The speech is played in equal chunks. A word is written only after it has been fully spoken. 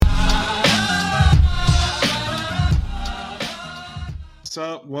What's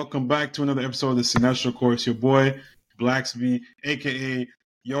up? Welcome back to another episode of the Sinestro Course. Your boy, Blacksby, aka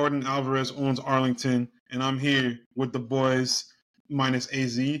Jordan Alvarez owns Arlington, and I'm here with the boys minus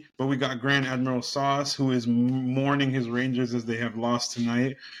AZ. But we got Grand Admiral Sauce, who is mourning his Rangers as they have lost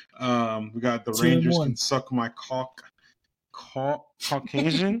tonight. We got the Rangers can suck my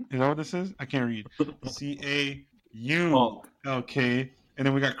Caucasian. Is that what this is? I can't read. CAULK. And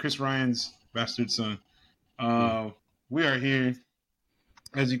then we got Chris Ryan's bastard son. We are here.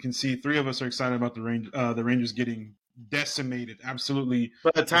 As you can see, three of us are excited about the Rangers getting decimated. Absolutely.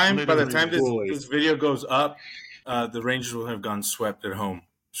 By the time this video goes up, the Rangers will have gone swept at home.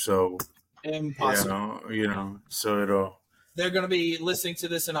 So impossible. So they're going to be listening to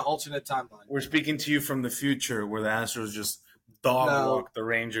this in an alternate timeline. We're speaking to you from the future, where the Astros just walk the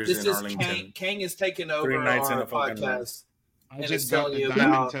Rangers in Arlington. Kang is taking over our podcast. I just got the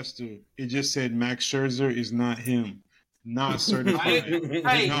diamond tester. It just said Max Scherzer is not him. Not certified.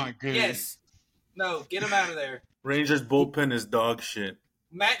 Hey, not good. Yes. No, get him out of there. Rangers bullpen is dog shit.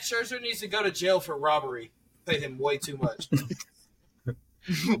 Max Scherzer needs to go to jail for robbery. Paid him way too much.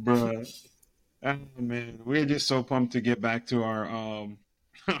 Bruh. Oh, man. We're just so pumped to get back to our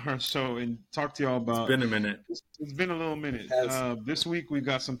show and talk to y'all about... It's been a minute. It's been a little minute. This week we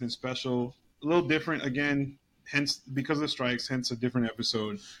got something special. A little different again, hence because of the strikes, hence a different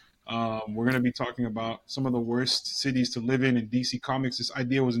episode. We're going to be talking about some of the worst cities to live in DC Comics. This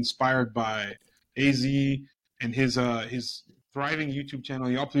idea was inspired by AZ and his thriving YouTube channel.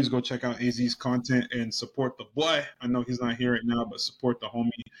 Y'all please go check out AZ's content and support the boy. I know he's not here right now, but support the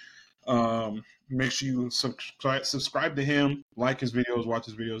homie. Make sure you subscribe to him, like his videos, watch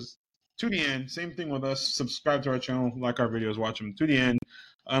his videos to the end. Same thing with us. Subscribe to our channel, like our videos, watch them to the end.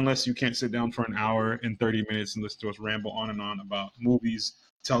 Unless you can't sit down for an hour and 30 minutes and listen to us ramble on and on about movies,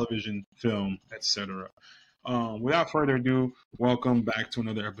 television, film, etc. Without further ado, welcome back to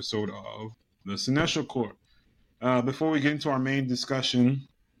another episode of the Sinestro Court. Before we get into our main discussion,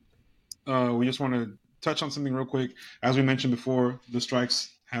 we just want to touch on something real quick. As we mentioned before, the strikes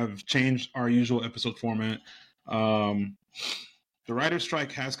have changed our usual episode format. The writer's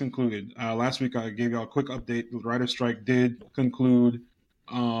strike has concluded. Last week I gave y'all a quick update. The writer's strike did conclude.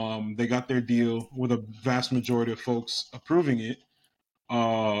 They got their deal with a vast majority of folks approving it.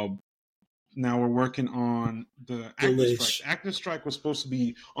 Now we're working on the actor strike. Actor strike was supposed to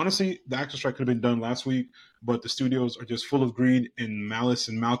be, honestly, the actor strike could have been done last week, but the studios are just full of greed and malice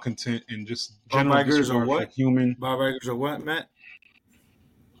and malcontent and just general disregard for human. Bob Iger's or what, Matt?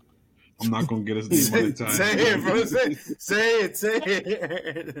 I'm not going to get us demonetized. Say it, bro. Say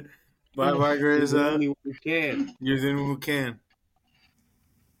it. Bob Iger is you're the only one who can.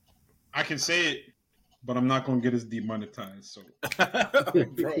 I can say it, but I'm not going to get us demonetized. So I'm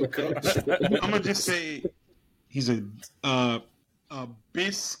going to just say he's a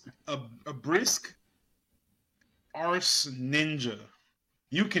brisk arse ninja.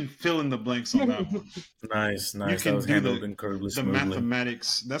 You can fill in the blanks on that one. Nice. You can that do handled incredibly the smoothly.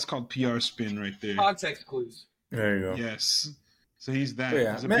 Mathematics. That's called PR spin right there. Context clues. There you go. Yes. So he's that.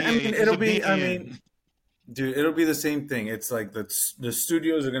 Yeah. Dude, it'll be the same thing. It's like the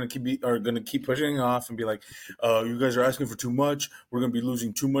studios are gonna keep pushing off and be like, you guys are asking for too much. We're gonna be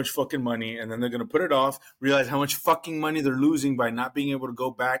losing too much fucking money, and then they're gonna put it off, realize how much fucking money they're losing by not being able to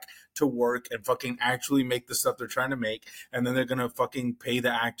go back to work and fucking actually make the stuff they're trying to make, and then they're gonna fucking pay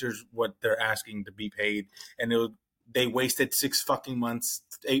the actors what they're asking to be paid, and they wasted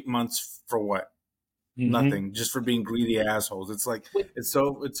 8 months for what? Mm-hmm. Nothing, just for being greedy assholes. It's like it's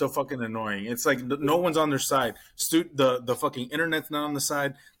so fucking annoying. It's like no one's on their side. The fucking internet's not on the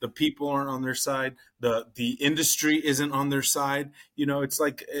side. The people aren't on their side. The industry isn't on their side. You know, it's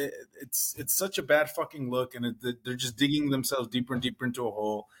like it's such a bad fucking look, and they're just digging themselves deeper and deeper into a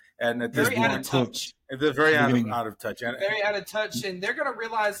hole. And at this point, out of touch. They're very out of touch. Very out of touch, and they're going to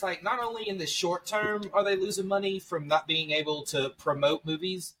realize, like, not only in the short term are they losing money from not being able to promote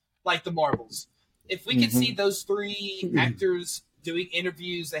movies like the Marvels. If we could see those three actors doing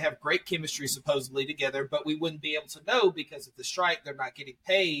interviews, they have great chemistry supposedly together, but we wouldn't be able to know because of the strike. They're not getting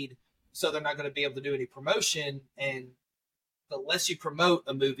paid, so they're not going to be able to do any promotion. And the less you promote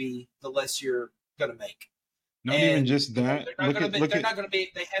a movie, the less you're going to make. Not even just that. They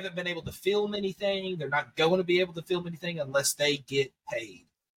haven't been able to film anything. They're not going to be able to film anything unless they get paid,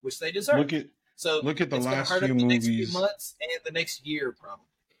 which they deserve. Look at the last few movies. Next few months and the next year, probably.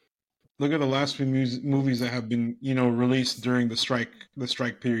 Look at the last few movies that have been, released during the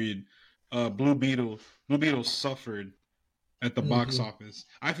strike period. Blue Beetle suffered at the box office.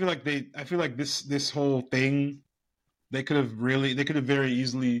 I feel like this whole thing they could have very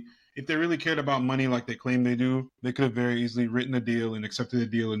easily, if they really cared about money like they claim they do, they could have very easily written a deal and accepted the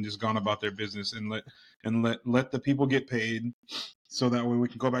deal and just gone about their business and let the people get paid, so that way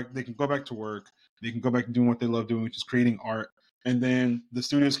they can go back to work, they can go back to doing what they love doing, which is creating art, and then the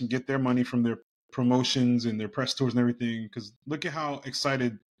studios can get their money from their promotions and their press tours and everything. Because look at how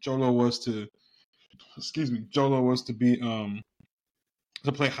excited Jolo was to be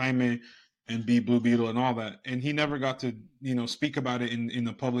to play Jaime and be Blue Beetle and all that, and he never got to speak about it in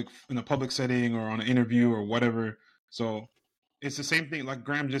a public setting or on an interview or whatever. So it's the same thing, like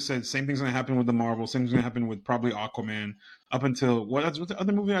Graham just said. Same thing's gonna happen with the Marvel. Same thing's gonna happen with probably Aquaman. Up until what's the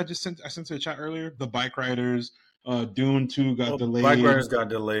other movie I sent to the chat earlier? The Bike Riders. Dune 2 got delayed. Bike Riders got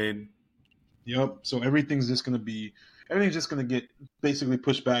delayed. Yep. So everything's just gonna get basically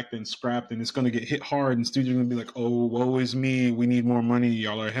pushed back and scrapped, and it's gonna get hit hard. And studios are gonna be like, "Oh, woe is me. We need more money.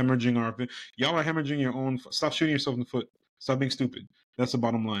 Y'all are hemorrhaging your own. Stop shooting yourself in the foot. Stop being stupid." That's the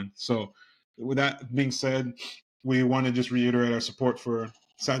bottom line. So, with that being said, we want to just reiterate our support for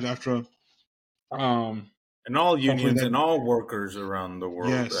SAG-AFTRA, and all unions and all workers around the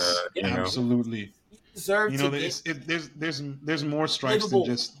world. Yes, absolutely. There's more strikes than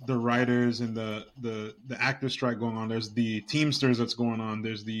just the writers and the actors strike going on. There's the Teamsters that's going on.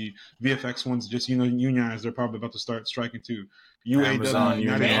 There's the VFX ones just unionized. They're probably about to start striking too. Amazon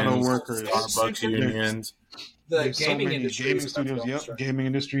United Auto Workers, Starbucks unions. The gaming industry, gaming studios. Yep, gaming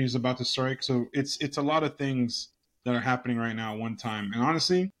industry is about to strike. So it's a lot of things that are happening right now at one time. And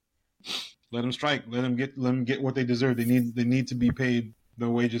honestly, let them strike. Let them get what they deserve. They need to be paid the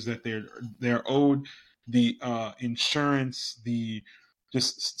wages that they're owed, the insurance, the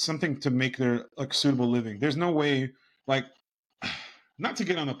just something to make their suitable living. There's no way, not to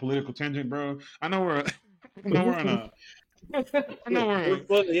get on a political tangent, bro. I know we're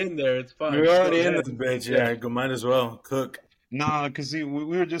fully in there. It's fine. We're already in this bitch. Yeah, might as well cook. Nah, because we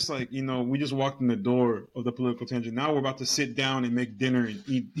were just we just walked in the door of the political tangent. Now we're about to sit down and make dinner and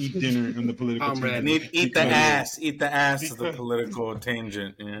eat dinner on the political tangent. Eat the ass of the political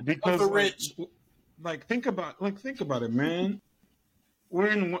tangent. Yeah. Because the rich. Think about it, man. We're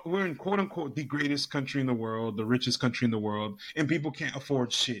in quote unquote the greatest country in the world, the richest country in the world, and people can't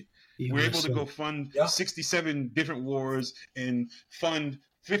afford shit. We're able to go fund 67 different wars and fund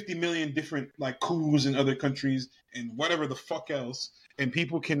 50 million different coups in other countries and whatever the fuck else, and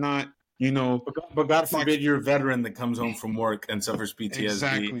people cannot, But God forbid you're a veteran that comes home from work and suffers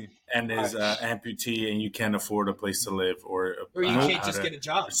PTSD and is amputee, and you can't afford a place to live or you can't just get a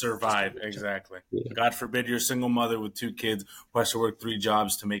job, survive. Exactly. Yeah. God forbid you're a single mother with 2 kids who has to work 3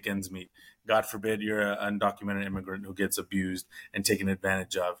 jobs to make ends meet. God forbid you're an undocumented immigrant who gets abused and taken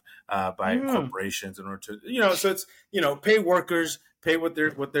advantage of by corporations in order to, so it's, pay workers, pay what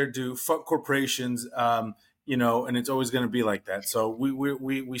they're due, fuck corporations, and it's always going to be like that. So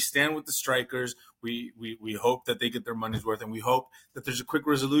we stand with the strikers. We hope that they get their money's worth, and we hope that there's a quick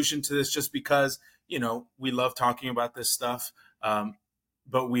resolution to this, just because, we love talking about this stuff.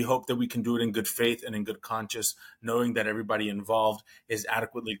 But we hope that we can do it in good faith and in good conscience, knowing that everybody involved is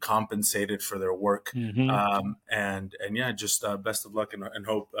adequately compensated for their work. Mm-hmm. And just best of luck, and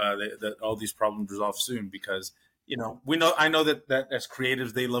hope that all these problems resolve soon, because, I know that as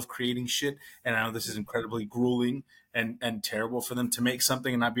creatives, they love creating shit. And I know this is incredibly grueling and terrible for them to make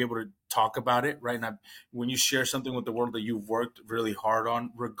something and not be able to talk about it, right? Now, when you share something with the world that you've worked really hard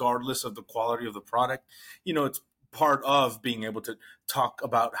on, regardless of the quality of the product, it's part of being able to talk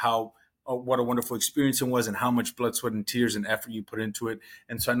about how what a wonderful experience it was and how much blood, sweat, and tears and effort you put into it.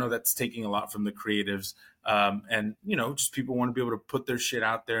 And so I know that's taking a lot from the creatives. And just people want to be able to put their shit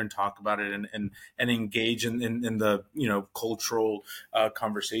out there and talk about it and engage in the cultural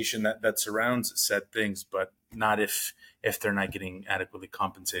conversation that surrounds said things, but not if they're not getting adequately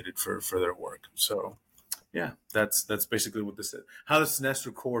compensated for their work. So yeah, that's basically what this is. How the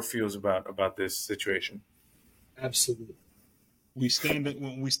Sinestro Corps feels about this situation. Absolutely. We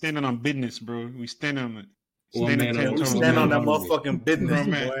standing on business, bro. We standing on it. We stand on that motherfucking business,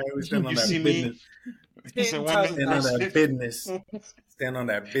 boy. We stand on that business. Stand on that business. Stand on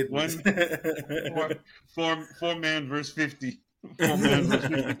that business. Four man versus 50. 4 man versus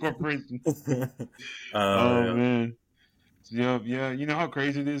 50 corporation. Man. Yeah. You know how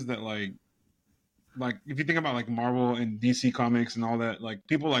crazy it is that if you think about Marvel and DC comics and all that,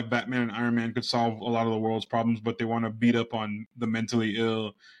 people like Batman and Iron Man could solve a lot of the world's problems, but they want to beat up on the mentally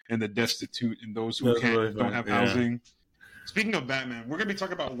ill and the destitute and those who don't have housing. Speaking of Batman, we're gonna be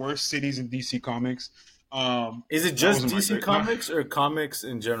talking about worst cities in DC comics. Is it just DC comics or comics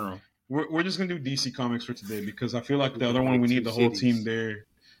in general? We're just gonna do DC comics for today, because I feel like the other one we need the whole team there.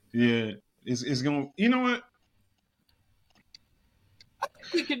 Yeah, is gonna. You know what?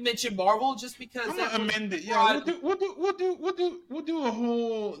 We could mention Marvel just because I'm gonna amend it. Yeah, we'll do a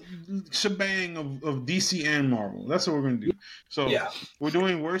whole shebang of DC and Marvel. That's what we're gonna do. So we're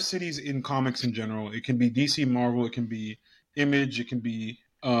doing worst cities in comics in general. It can be DC, Marvel. It can be Image. It can be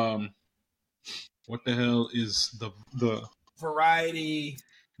what the hell is the Variety?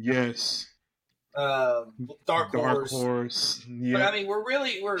 Yes. Dark Horse. Yeah. But I mean,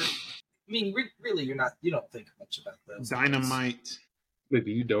 really, you don't think much about those. Dynamite.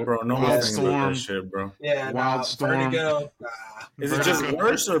 Maybe you don't. Bro, no one's thinking about that shit, bro. Yeah, Wildstorm. Vertigo. Is it just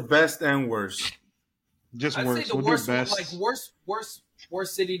worse or best and worse? Just I'd worse. say the We'll worst, do best. like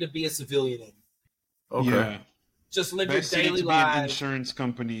worst city to be a civilian in. Okay. Yeah. Just live Best your city daily to be an life. insurance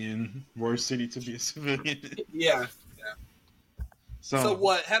company in. Worst city to be a civilian in. Yeah. So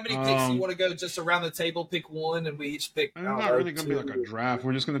what? How many picks do you want to go? Just around the table, pick one, and we each pick. It's not really gonna be like a draft.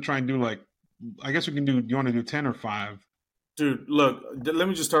 We're just gonna try and do like. I guess we can do. You want to do 10 or 5? Dude, look. Let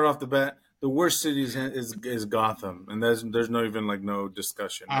me just start off the bat. The worst city is Gotham, and there's no even like no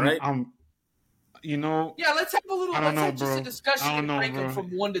discussion, right? You know. Yeah, let's have a little. I don't know, just a discussion and rank them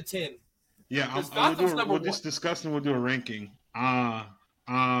from 1 to 10. Yeah, we'll just discuss and we'll do a ranking.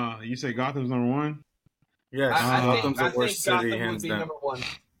 You say Gotham's number 1? Yes, Gotham's the worst city, hands down. Number 1.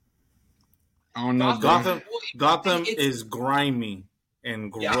 I don't know. Gotham is grimy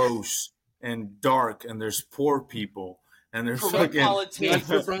and gross and dark, and there's poor people. And there's fucking politicians.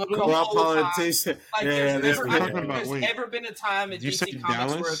 There's ever been a time in DC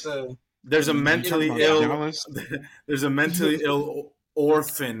Comics where there's a mentally ill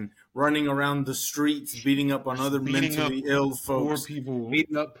orphan running around the streets, beating up on other mentally ill folks.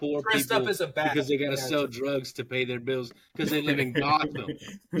 Beating up poor dressed people up as a bat. Because they got to sell drugs to pay their bills because they live in Gotham.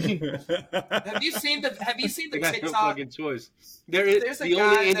 Have you seen the TikTok? No fucking choice. The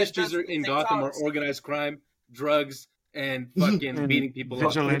only industries in Gotham are organized crime, drugs, and fucking beating people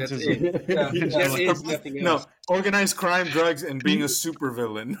up. That's it. There is nothing else. No, organized crime, drugs, and being a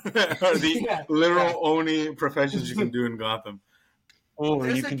supervillain are the literal only professions you can do in Gotham.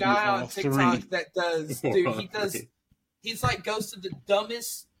 There's a guy on TikTok that does, dude. He's like goes to the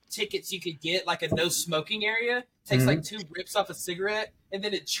dumbest tickets you could get, like a no smoking area. Takes like 2 rips off a cigarette, and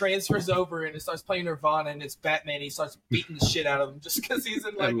then it transfers over and it starts playing Nirvana, and it's Batman. He starts beating the shit out of him just because he's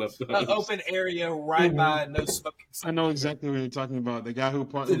in like an open area right by no smoking. I know exactly what you're talking about. The guy who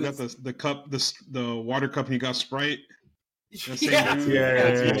got the cup, the water cup, he got Sprite. Yeah.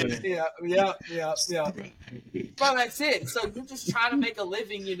 But that's it. So you're just trying to make a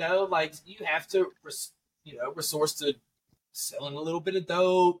living, like you have to, resource to selling a little bit of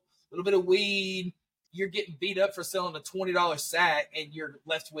dope, a little bit of weed. You're getting beat up for selling a $20 sack, and you're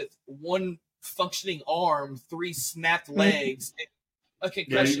left with 1 functioning arm, 3 snapped legs, a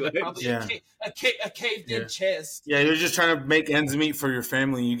concussion, probably a caved-in chest. Yeah, you're just trying to make ends meet for your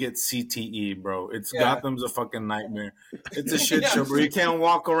family, and you get CTE, bro. Gotham's a fucking nightmare. It's a shit show, bro. You can't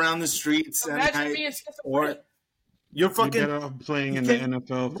walk around the streets at night. Or you're fucking playing in the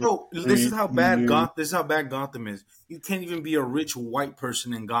NFL. Bro, this is how bad Gotham is. You can't even be a rich white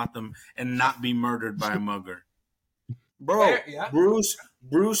person in Gotham and not be murdered by a mugger. Bro,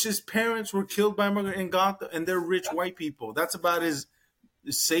 Bruce's parents were killed by a mugger in Gotham, and they're rich white people. That's about as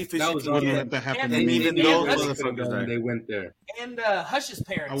safe as you can get. That happen and even those motherfuckers they went there. And Hush's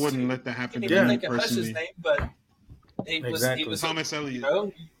parents. I wouldn't let that happen. I didn't even think of Hush's name, but he was Thomas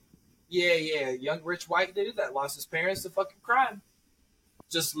Elliott. Yeah, young rich white dude that lost his parents to fucking crime,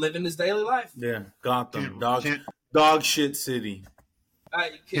 just living his daily life. Yeah, Gotham, dog shit city.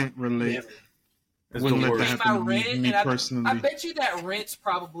 Can't relate. Wouldn't let that happen to me personally. I bet you that rent's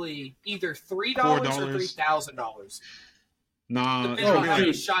probably either $3 or $3,000. Nah, depending on how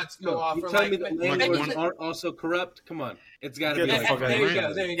many shots go off. You tell me the landlords aren't also corrupt? Come on, it's got to be like there you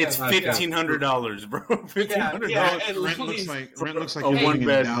go. It's $1,500, bro. $1,500. Rent looks like a one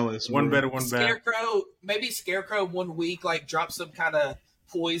bed, Dallas, one bed, one bed. Scarecrow 1 week like dropped some kind of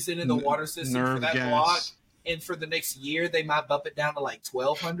poison in the water system for that block, and for the next year they might bump it down to like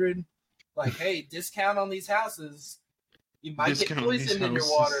 $1,200. Like, hey, discount on these houses. You might get poisoned in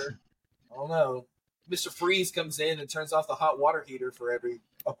your water. I don't know. Mr. Freeze comes in and turns off the hot water heater for every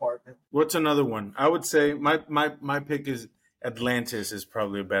apartment. What's another one? I would say my pick is Atlantis is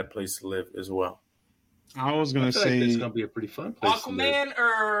probably a bad place to live as well. I was gonna say it's gonna be a pretty fun place. Aquaman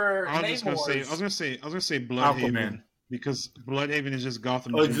or I was gonna say Bloodhaven because Bloodhaven is just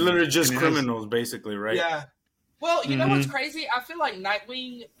Gotham. Oh, it's literally just criminals, basically, right? Yeah. Well, you know what's crazy? I feel like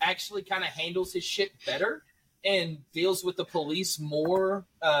Nightwing actually kind of handles his shit better and deals with the police more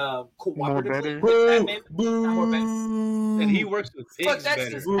cooperatively. And he works with pigs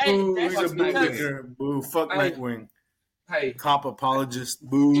better. Boo, fuck Nightwing. Hey, cop apologist.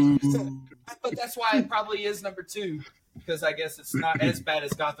 Boo. But that's why it probably is number 2. Because I guess it's not as bad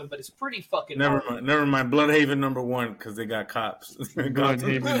as Gotham, but it's pretty fucking. Never mind. Bloodhaven number 1 because they got cops.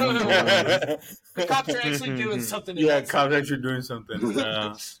 Bloodhaven. The cops are actually doing something. Yeah, cops actually doing something.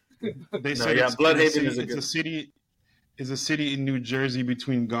 They say Bloodhaven is a city. Is a city in New Jersey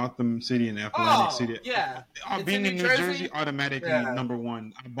between Gotham City and Atlantic City. Yeah, being in New Jersey automatically number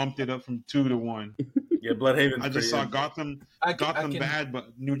 1. I bumped it up from 2 to 1. Yeah, Bloodhaven. I just saw Gotham bad,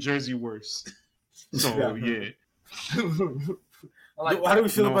 but New Jersey worse. So yeah. How do we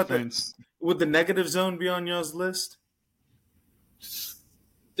feel about that? Would the negative zone be on y'all's list?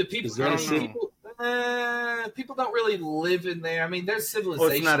 The people, people don't really live in there. I mean, there's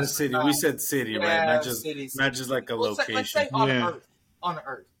civilization. Oh, it's not a city. We said city, right? Not just like a location. Let's say on Earth. On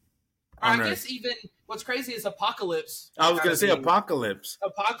Earth. I guess even what's crazy is Apocalypse. I was going to say Apocalypse.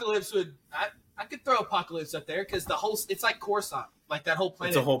 Apocalypse would. I could throw Apocalypse up there because it's like Coruscant, like that whole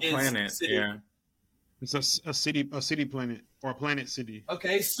planet. It's a whole planet. Yeah. It's a city planet or a planet city.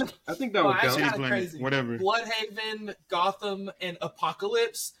 Okay, so I think that would count. City planet, crazy. Whatever. Bloodhaven, Gotham, and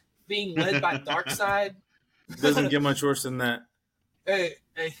Apocalypse being led by Darkseid doesn't get much worse than that.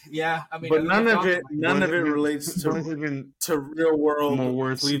 Yeah, I mean, but none of it relates to real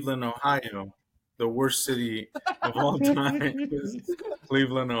world Cleveland, Ohio, the worst city of all time.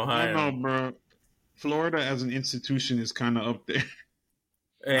 Cleveland, Ohio. I know, bro. Florida as an institution is kind of up there.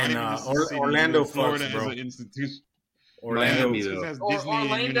 And Orlando, Florida fucks, bro. As an institution. Orlando has Disney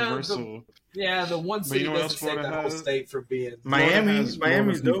and Universal. The one city doesn't save the whole state for being. Miami's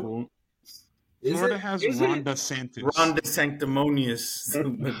dope. Florida has Ron DeSantis. Ron DeSanctimonious.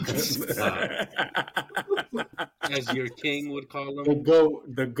 As your king would call him.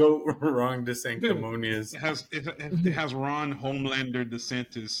 The goat Ron DeSanctimonious. It has Ron Homelander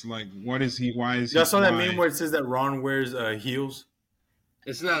DeSantis. Like, what is he? Why is he? Y'all saw that meme where it says that Ron wears heels?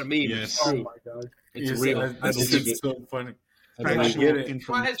 It's not a meme. Yes. It's true. Oh my god. It's real. It's so funny. I get it.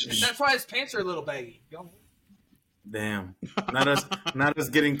 That's why his pants are a little baggy. Damn. Not us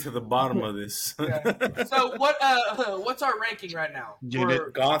getting to the bottom of this. Yeah. So what's our ranking right now?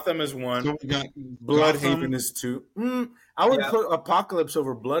 Gotham is 1. So we got Bloodhaven is 2. I would put Apocalypse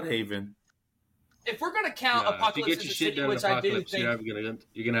over Bloodhaven. If we're gonna count Apocalypse as a city, which I do think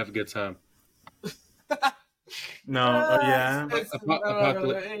you're gonna have a good time. No, yeah.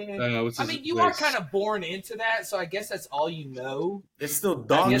 Apocalypse. I mean, you are kind of born into that, so I guess that's all you know. It's still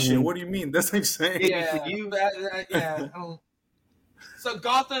dog shit. What do you mean? That's insane. Yeah, So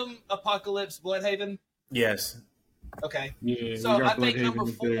Gotham, Apocalypse, Bloodhaven. Yes. Okay. Yeah. So I think number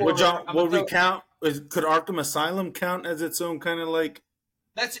 4. Will we count? Could Arkham Asylum count as its own kind of like?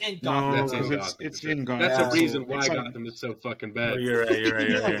 That's in Gotham. No, it's in Gotham. That's the reason why Gotham is so fucking bad. Oh, you're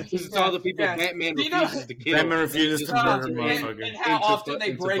right. This is all the people Batman refuses to kill. Batman refuses to murder motherfuckers. And how often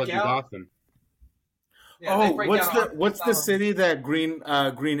they break out. Gotham. Yeah, what's the city that Green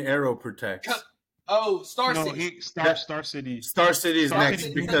Arrow protects? Star City. Star City. Star City is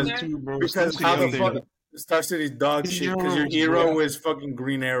next because how the fuck Star City's dog shit because your hero is fucking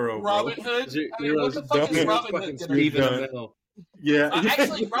Green Arrow, bro. Robin Hood. What the fuck is Robin Hood gonna do? Yeah.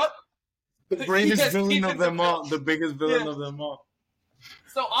 Actually, the greatest villain of them all, the biggest villain of them all.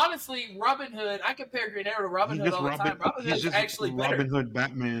 So honestly, Robin Hood, I compare Green Arrow to Robin Hood all the time. Robin Hood is actually better. Robin Hood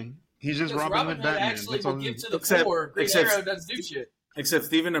Batman. He's just Robin Hood Batman. Actually will give to the poor. Green Arrow doesn't do shit. Except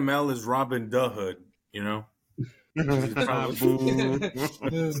Stephen Amell is Robin the Hood, you know? Right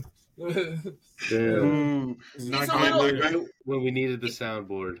when we needed the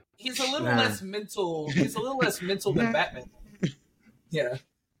soundboard. He's a little less mental. He's a little less mental than Batman. Yeah.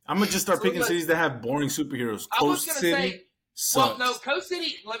 I'm gonna just start picking cities that have boring superheroes. Coast City sucks. Well, no, Coast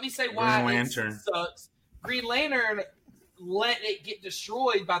City. Let me say why it sucks. Green Lantern let it get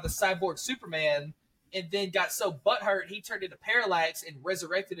destroyed by the cyborg Superman, and then got so butthurt he turned into Parallax and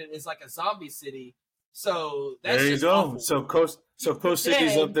resurrected it as like a zombie city. So that's there you just go. Awful. So Coast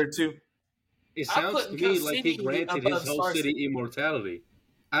City's up there too. It sounds to me like he granted his whole city immortality.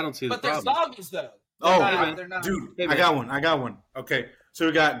 I don't see the problem. But they're zombies though. They're not. Dude, I got one. Okay, so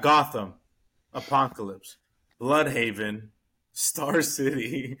we got Gotham, Apocalypse, Bloodhaven, Star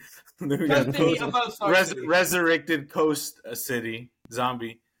City. Then we got Resurrected Coast City,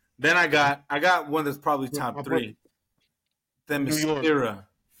 Zombie. Then I got one that's probably top 3. Themyscira.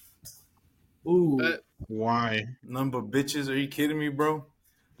 Ooh. Why? Number bitches. Are you kidding me, bro?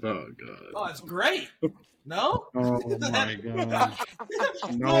 Oh, God. Oh, it's great. No? Oh, my God.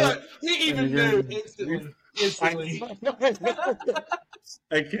 No. He even knew instantly.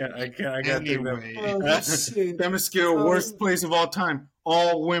 I can't. I got anyway. Themyscira, worst place of all time.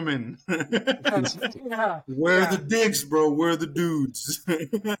 all women. Where are the dicks, bro? Where are the dudes?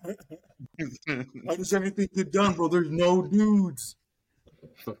 How does everything get done, bro? There's no dudes.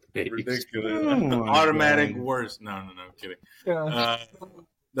 Ridiculous. Oh, automatic God. Worst. No, I'm kidding.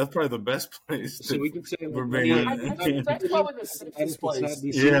 That's probably the best place. So we can say that's probably the safest place.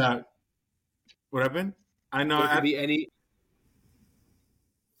 Yeah. What happened? I know. It could be any.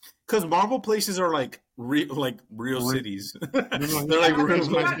 Because Marvel places are like real cities. They're like real.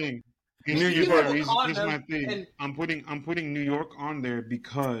 New York. Here's my thing. I'm putting New York on there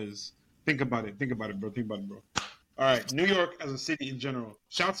because think about it, bro. All right, New York as a city in general.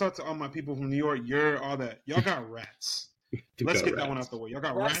 Shouts out to all my people from New York. You're all that. Y'all got rats. Let's get that one out the way. Y'all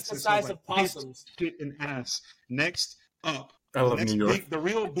got rats the size of possums. Shit and ass. Next up. I love New York. The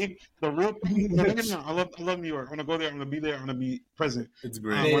real. I love New York. I'm gonna go there. I'm gonna be there. I'm gonna be present. It's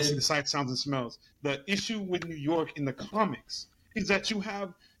great. I want to see the sights, sounds, and smells. The issue with New York in the comics is that you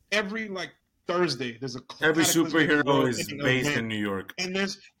have every Thursday. There's every superhero is based in New York, and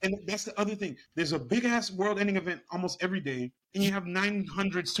that's the other thing. There's a big ass world-ending event almost every day, and you have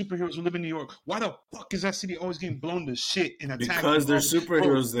 900 superheroes who live in New York. Why the fuck is that city always getting blown to shit and attacked? Because there's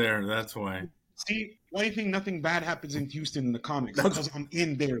superheroes there. That's why. See, why do you think nothing bad happens in Houston in the comics? Because I'm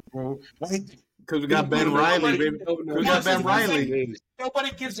in there, bro. Because we got Ben Riley, baby. We got Ben Riley. Nobody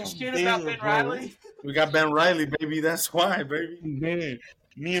gives a shit about Ben Riley. We got Ben Riley, baby. That's why, baby. Man,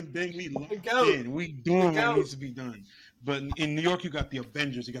 me and Ben, we locked in. We doing what needs to be done. But in New York, you got the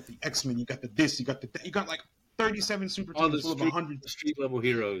Avengers, you got the X-Men, you got the this, you got the that. You got 37 super teams full of 100 street level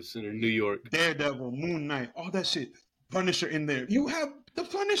heroes in New York. Daredevil, Moon Knight, all that shit. Punisher in there. You have the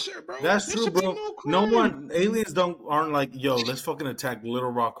Punisher, bro. That's true, bro. No one, aliens aren't like, yo, let's fucking attack Little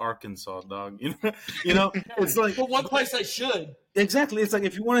Rock, Arkansas, dog. You know, it's like. But one place they should. Exactly. It's like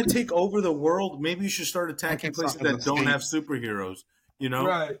if you want to take over the world, maybe you should start attacking places that don't have superheroes. You know,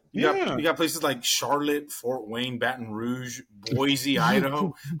 right? You got places like Charlotte, Fort Wayne, Baton Rouge, Boise,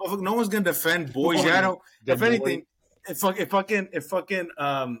 Idaho. No one's gonna defend Boise, Idaho. If anything, if fucking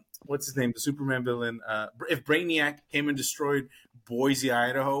what's his name, the Superman villain? If Brainiac came and destroyed Boise,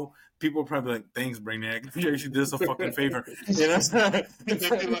 Idaho, people would probably be like, "Thanks, Brainiac. You actually did us a fucking favor." You know,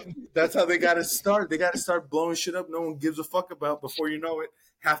 that's how they got to start. They got to start blowing shit up. No one gives a fuck about. Before you know it,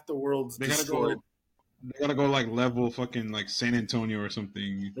 half the world's destroyed. They gotta go level fucking San Antonio or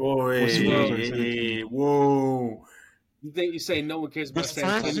something. Whoa. You think you say no one cares about San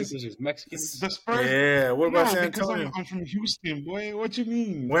Antonio because there's Mexicans? The Spurs? Yeah, what about San Antonio? I'm from Houston, boy. What you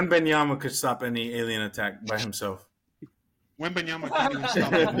mean? When Benyama could stop any alien attack by himself. When Benyama can't even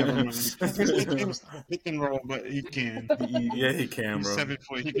stop it. He can stop a pick and roll, but he can. He can, he's bro. 7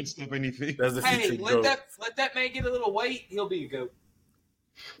 foot. He can stop anything. That's the future goat. Let that man get a little weight. He'll be a goat.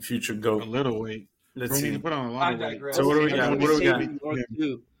 Future goat. A little weight. Let's see. Need to put on a lot of weight. So what do we got?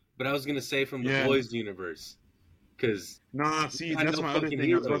 Too, but I was gonna say from the Boys universe, because see, that's my other thing.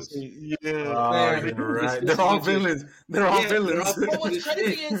 You're right. They're all villains. They're all villains. But what's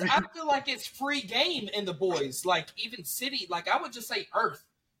crazy is I feel like it's free game in the Boys. Even City. I would just say Earth.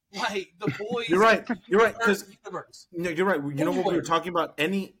 The Boys. You're right. Because you're right. You know what we were talking about?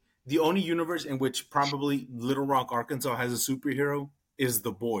 The only universe in which probably Little Rock, Arkansas has a superhero is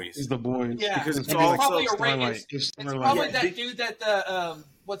the Boys. Yeah, because it's probably it's probably that dude that the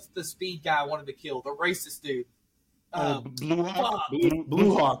what's the speed guy wanted to kill, the racist dude. Blue Hawk.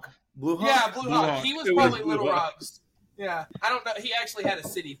 Blue Hawk. Yeah, Blue Hawk. He was probably Little Rock's. Yeah, I don't know. He actually had a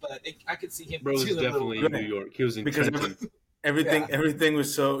city, but I could see him. Bro was definitely in New York. He was in Trenton. Everything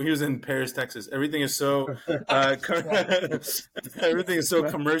was so. He was in Paris, Texas. Everything is so. Everything is so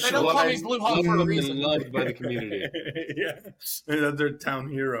commercial. They don't call me Blue Hawk for a reason. Loved by the community. Another town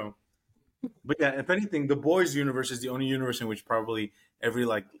hero. But yeah, if anything, the Boys universe is the only universe in which probably every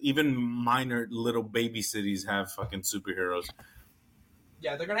even minor little baby cities have fucking superheroes.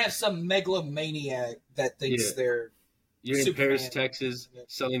 Yeah, they're gonna have some megalomaniac that thinks they're. You're in Paris, Texas,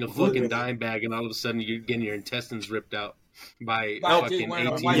 selling a fucking dime bag, and all of a sudden you're getting your intestines ripped out by fucking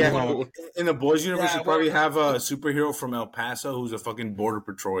 18-year-old. In the Boys universe, you probably have a superhero from El Paso who's a fucking border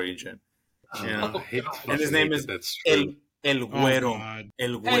patrol agent. And his name is El Güero.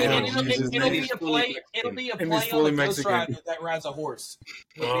 El Güero. It'll be a play on the Ghost Rider that rides a horse.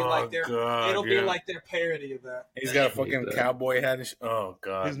 It'll be like their parody of that. He's got a fucking cowboy hat. Oh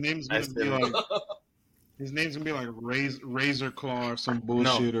god. His name's gonna be like. His name's gonna be like Razor Claw or some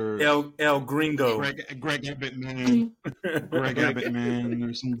bullshit or El Gringo. Greg Abbott man. Greg Abbott man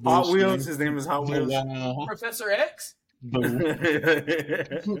or some bullshit. Hot Wheels. His name is Hot Wheels. Professor X. All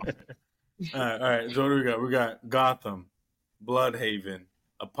right. So what do we got? We got Gotham, Bloodhaven,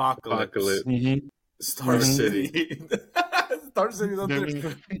 Apocalypse. Mm-hmm. Star City. Star City's up there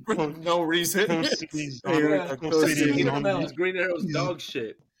for no reason. Coast City's It's Green Arrow's dog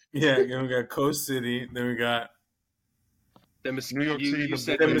shit. Yeah, we got Coast City. Then we got New York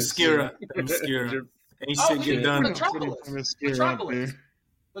City. Themyscira. Ain't shit get done. Metropolis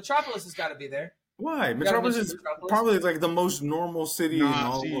has got to be there. Why? Metropolis is probably like the most normal city in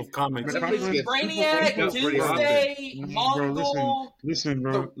all of comics. Brainiac, Doomsday, Mongol. Listen,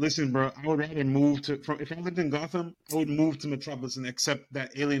 bro. I would rather move to if I lived in Gotham, I would move to Metropolis and accept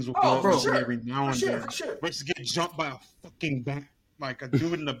that aliens will go every now and then. Versus get jumped by a fucking bat, like a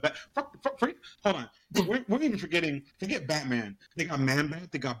dude in the back. Hold on, we're even forgetting. Forget Batman. They got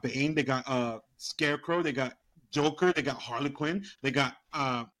Man-Bat. They got Bane. They got Scarecrow. They got Joker, they got Harley Quinn, they got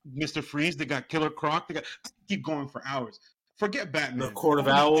Mr. Freeze, they got Killer Croc, they got keep going for hours. Forget Batman. The Court of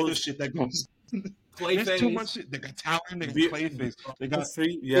Owls, shit that goes. Clayface. There's too much shit. They got Talon, they got Clayface, they got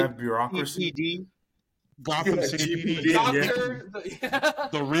bureaucracy. PD. Gotham City PD.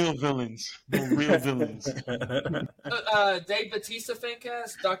 The real villains. Dave Bautista fan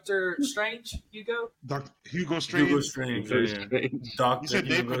cast, Doctor Strange, Hugo Strange. Hugo Strange. Doctor. You said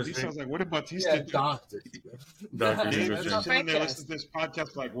Dave Bautista. I was like, what about Bautista? Yeah, Doctor. Dave's just sitting there listening to this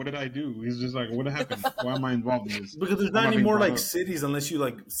podcast. Like, what did I do? He's just like, what happened? Why am I involved in this? Because there's not any more like cities unless you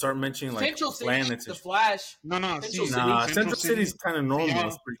like start mentioning like Central planets. The Flash. No. Central City's kind of normal.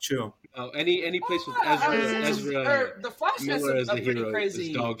 It's pretty chill. Oh, any place with Ezra the Flash Miller has as some the hero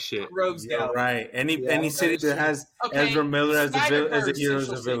crazy is dog shit. Rogues Gallery. Right. Any city that has Ezra Miller as a hero is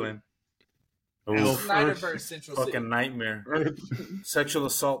a villain. Snyderverse Central City. Fucking nightmare. Sexual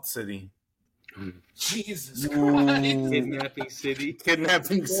Assault City. Jesus Christ. Kidnapping City.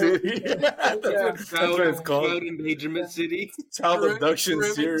 Kidnapping City. That's what it's called. Child Endangerment City. Child Abduction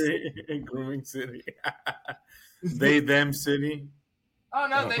City. And Grooming City. They, them city. Oh,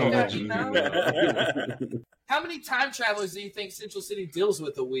 no, they got, How many time travelers do you think Central City deals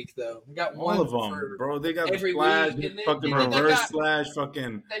with a week, though? We got one. All of them, bro. They got every Flash, week, fucking Reverse Flash,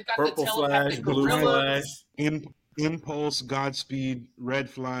 fucking Purple Flash, Blue Flash. Impulse, Godspeed, Red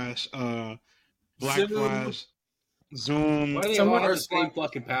Flash, Black Zoom. Flash, Zoom. Why do you all have the same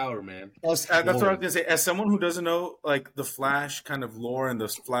fucking power, man? That's what I was going to say. As someone who doesn't know, like, the Flash kind of lore and the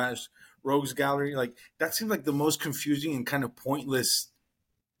Flash Rogues Gallery, like, that seems like the most confusing and kind of pointless,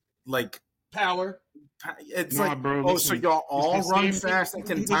 like... Power. It's bro, so y'all all run fast and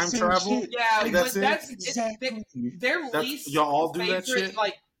can time travel? Yeah, like, but their least y'all all do that shit?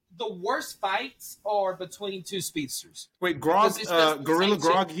 Like, the worst fights are between two speedsters. Wait, Grog, Gorilla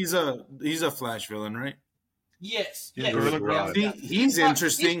Grog, he's a Flash villain, right? Yes. Yeah, Gorilla Grog. He's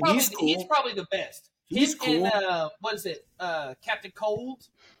interesting. He's cool. He's probably the best. He's cool. And, what is it? Captain Cold?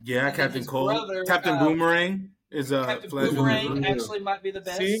 Yeah, Captain Cold. Brother, Captain Boomerang is a Captain Flash Boomerang actually might be the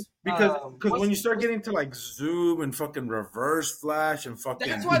best. See? Because when you start getting to like Zoom and fucking Reverse Flash and fucking...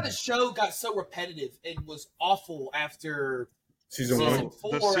 That's why the show got so repetitive and was awful after season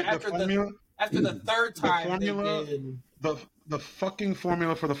 4. After the third time the fucking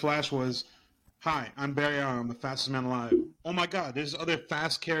formula for the Flash was, hi, I'm Barry Allen. I'm the fastest man alive. Oh my God, there's other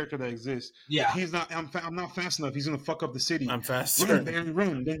fast character that exists. Yeah, he's not. I'm not fast enough. He's gonna fuck up the city. I'm faster. Run, Barry,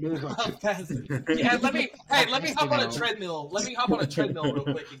 run. I'm faster. Yeah, let me hop on a treadmill. Let me hop on a treadmill real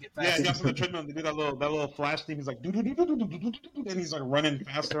quick and get faster. Yeah, he hops on the treadmill. They do that little flash thing. He's like, and he's like running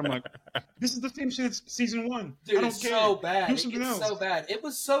faster. I'm like, this is the same shit as season 1. Dude, I don't it's care. so bad. Do something else. So bad. It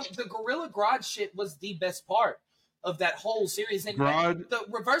was so the Gorilla Grodd shit was the best part of that whole series. And the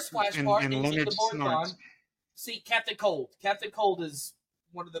Reverse Flash part and the Born. See, Captain Cold. Captain Cold is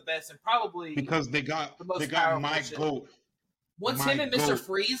one of the best, and probably because they got my goat. Once him and Mr.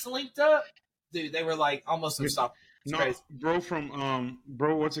 Freeze linked up, dude, they were like almost unstoppable. No, bro, from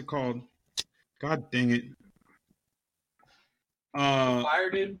what's it called? God dang it! Fire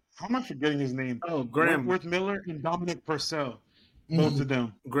dude. How am I forgetting his name? Oh, Graham Wentworth Miller and Dominic Purcell. Both of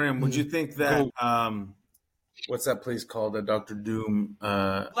them. Graham, would you think that? What's that place called? Dr. Doom.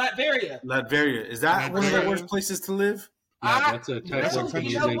 Latveria. Is that one of the worst places to live? That's a country.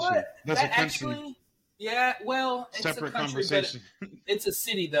 You know what? That's a country. Actually, yeah. Well, it's separate a country, conversation. but it's a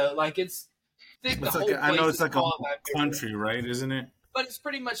city though. Like it's. I know it's like a country, right? Isn't it? But it's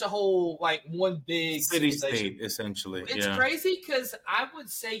pretty much a whole like one big city-state, essentially. It's crazy because I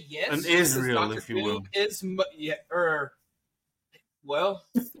would say yes. An Israel, if you will. Well,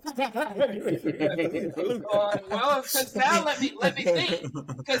 because now let me think.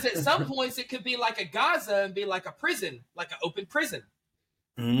 Because at some points it could be like a Gaza and be like a prison, like an open prison.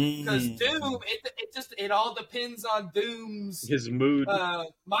 Because Doom, it all depends on Doom's his mood,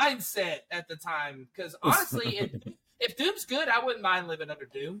 mindset at the time. Because honestly, if Doom's good, I wouldn't mind living under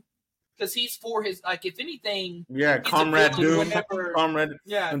Doom. because he's for his if anything. Yeah, Comrade Doom, Comrade.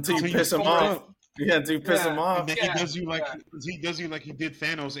 Yeah, until you piss him off. Yeah, until you piss him off. And then he does you like he did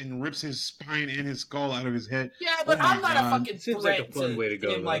Thanos and rips his spine and his skull out of his head. Yeah, but I'm not a fucking seems threat like a fun way to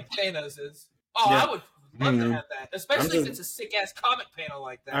go, him like Thanos is. Oh, I would love to have that, especially if it's a sick ass comic panel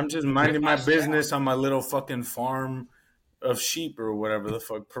like that. I'm just minding my business on my little fucking farm of sheep or whatever the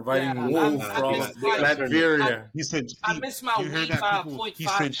fuck, providing wool for all Latveria. He said, I miss my weed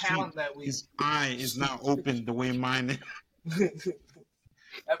 5.5 pound that week. His eye is not open the way mine is.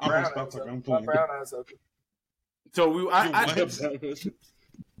 That brown eye's open. So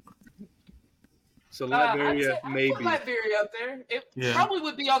So Latveria, maybe. I put Latveria up there. It probably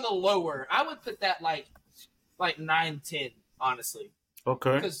would be on the lower. I would put that like 9, 10, honestly.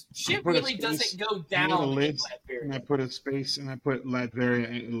 Okay. Because shit really doesn't go down in Latveria. And I put a space and I put Latveria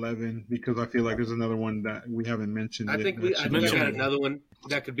at 11 because I feel like there's another one that we haven't mentioned. I think I got another one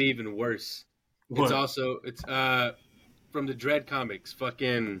that could be even worse. What? It's from the Dread comics.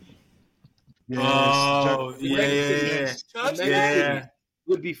 Fucking. Yes. Yeah.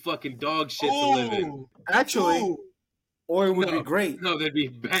 Would be fucking dog shit to live in. Actually, or it would be great. No, they'd be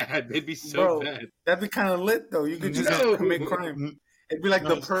bad. They'd be so bad. That'd be kind of lit, though. You could just commit crime. It'd be like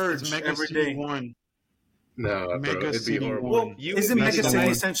the Purge every day. No, bro, it'd be horrible. Well, isn't Mega City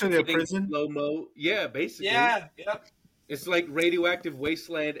essentially a prison? Slow-mo. Yeah, basically. Yeah, yep. It's like radioactive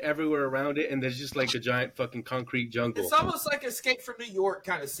wasteland everywhere around it, and there's just like a giant fucking concrete jungle. It's almost like Escape from New York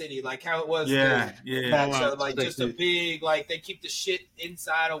kind of city, like how it was. Yeah. So, like, just a big, like, they keep the shit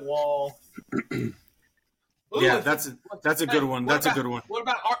inside a wall. Yeah, that's a good one. That's a good one. What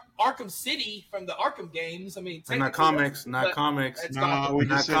about Arkham City from the Arkham games? I mean, not comics. Not comics. I'm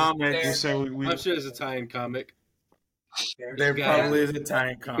sure there's a tie-in comic. There probably is a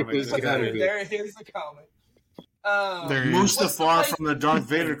tie-in comic. There is a comic. Mustafar from the Darth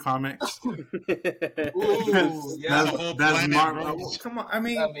Vader comics. Ooh, yeah. That's Marvel. Come on, I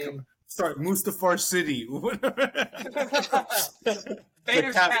mean, sorry, Mustafar City.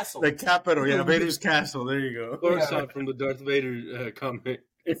 Vader's castle. The capital, yeah, Vader's castle. There you go. Coruscant from the Darth Vader comic.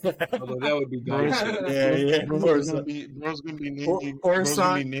 Although that would be nice. Yeah. Bro's gonna be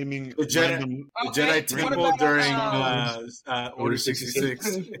naming the Jedi Temple during Order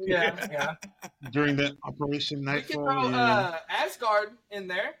 66. Yeah. During the Operation Nightfall. We can throw Asgard in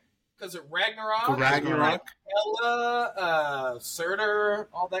there because of Ragnarok. Hela, Surtur,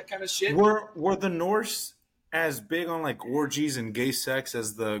 all that kind of shit. Were the Norse as big on like orgies and gay sex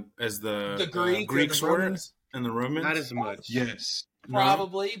as the Greeks were and the Romans? Not as much. Yes.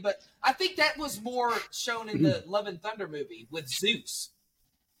 Probably, but I think that was more shown in the Love and Thunder movie with Zeus.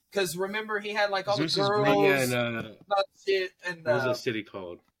 Because remember, he had like all Zeus the girls, shit, and what was the city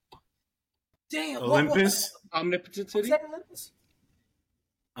called? Damn, Olympus, Omnipotent City. Was that Olympus?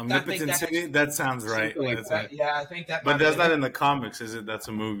 Omnipotent City. That sounds right. Like that. Yeah, I think that. But that's not in the comics, is it? That's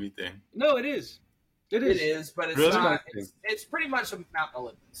a movie thing. No, it is. It is, but it's really? not. It's pretty much a Mount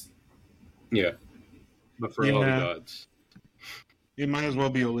Olympus. Yeah, but for all the gods. It might as well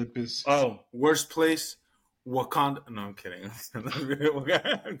be Olympus. Oh, worst place, Wakanda. No, I'm kidding.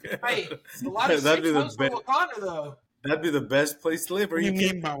 Hey, a lot of that'd be the best. Wakanda, though. That'd be the best place to live. What do you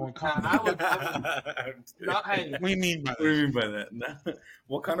mean by Wakanda? What do you mean by that? What do you mean by that? No.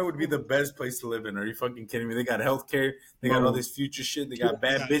 Wakanda would be the best place to live in. Are you fucking kidding me? They got healthcare. They got all this future shit. They got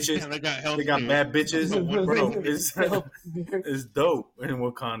bad bitches. They got bad bitches. Bro, it's dope in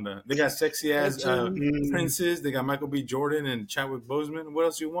Wakanda. They got sexy ass princes. They got Michael B. Jordan and Chadwick Boseman. What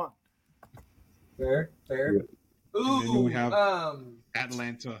else you want? Fair. Ooh, and then we have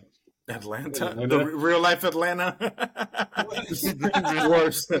Atlanta, the real life Atlanta.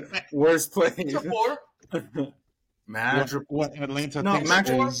 worst place. What Atlanta? No,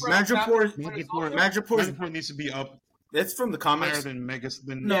 Madripoor needs to be up. It's from the comics. Higher than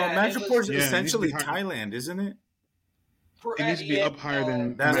Madripoor is essentially Thailand, isn't it? It needs to be up higher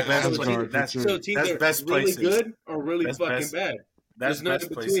than Asgard. That's best places. Really good or really fucking bad. That's best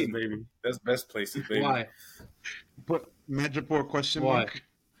places, baby. That's best places, baby. Why? Put Madripoor question mark.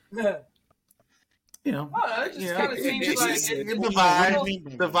 You know, it just kind of seems like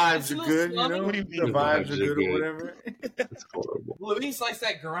the vibes are good. You know, what do you mean the vibes are good or whatever. It's horrible. Luis likes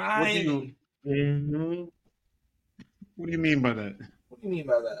that grind. What do you mean by that? What do you mean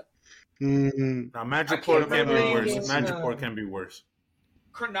by that? Now, Madripoor can be worse. Madripoor can be worse.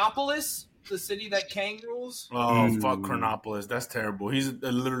 Chronopolis, the city that Kang rules. Oh, fuck Chronopolis. That's terrible. He's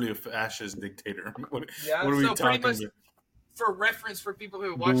literally a fascist dictator. What are we talking about? For reference for people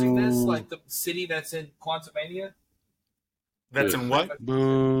who are watching this, like the city that's in Quantumania. That's in what?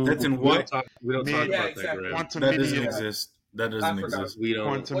 That's in what? We don't talk about that. That doesn't exist. That doesn't exist. We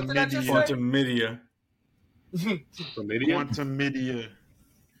don't. Quantum Media. Quantum Media.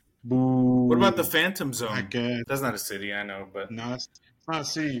 Boo. What about the Phantom Zone? I guess. That's not a city, I know, but no, it's not a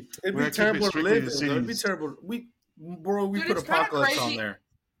city. It'd be terrible to live in. It'd be terrible. We put Apocalypse on there.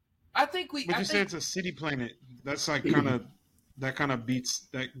 I think we. But you say it's a city planet. That's like kind of beats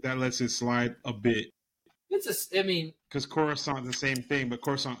that lets it slide a bit. Because Coruscant the same thing, but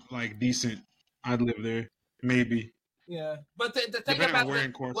Coruscant like decent. I'd live there, maybe. Yeah, but the thing depending about on where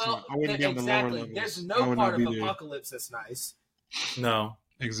in Coruscant, I wouldn't be on the lower levels. There's no part of Apocalypse that's nice. No,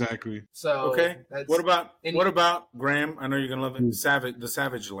 exactly. So okay, what about Graham? I know you're gonna love it. The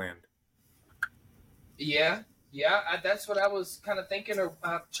Savage Land. Yeah, that's what I was kind of thinking. Or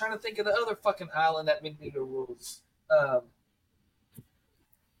trying to think of the other fucking island that Magneto rules.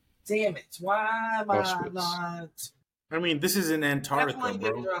 Damn it! Why am I not? I mean, this is in Antarctica,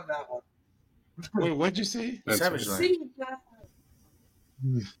 bro. Wait, what'd you say? Savage Land.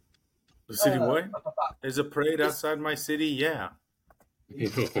 The city what? There's a parade outside my city. Yeah.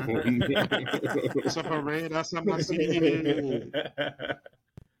 It's a parade outside my city.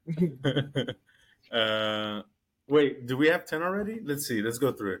 Wait, do we have 10 already? Let's see. Let's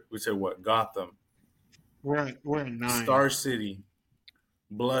go through it. We said what? Gotham. We're at 9. Star City.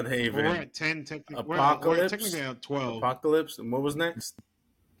 Bloodhaven. We're at 10. Apocalypse. We're technically at 12. Apocalypse. And what was next?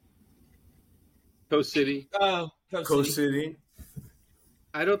 Coast City. Coast City.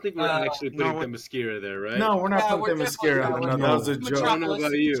 I don't think we're actually putting Themyscira there, right? No, we're not putting Themyscira. No, that was a joke. I don't know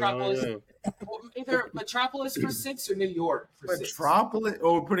about you. Either Metropolis for 6 or New York for 6. Metropolis?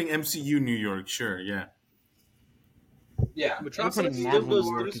 Oh, we're putting MCU New York. Sure, yeah. Yeah. Metropolis still goes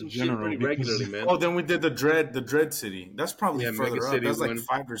through some shit pretty regularly, man. Oh, then we did the Dread City. That's probably further up. That's like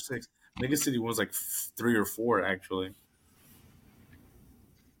 5 or 6. Mega City was like 3 or 4, actually.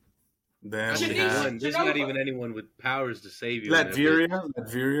 Then there's not even anyone with powers to save you.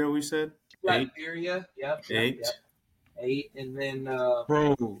 Latveria, we said. Latveria, yep. 8. Yep. 8, and then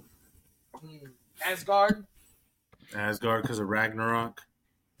bro, Asgard. Asgard because of Ragnarok.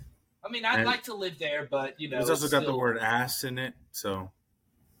 I mean, I'd like to live there, but you know, it's also got the word ass in it, so.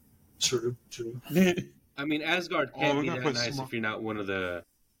 True. I mean, Asgard can't be that nice if you're not one of the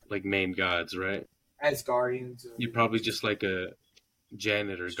main gods, right? Asgardians. You're probably just like a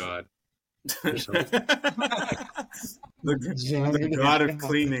janitor god. the god of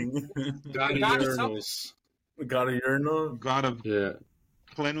cleaning. God of urinals. God of urinal. God of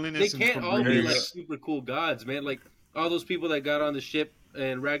cleanliness. They can't all be super cool gods, man. Like all those people that got on the ship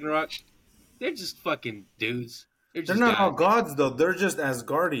in Ragnarok, they're just fucking dudes. They're not all gods though. They're just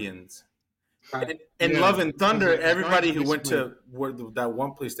Asgardians. In Love and Thunder, everybody who went to that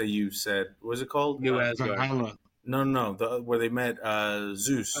one place that you said, what was it called? New Asgard. No, where they met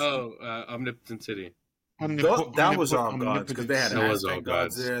Zeus. Oh, Omnipotent City. That was all gods because they had Aztec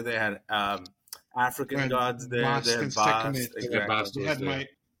gods there. They had African gods there. They had Bast.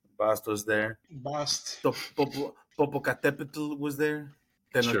 Bast was there. Popocatépetl was there.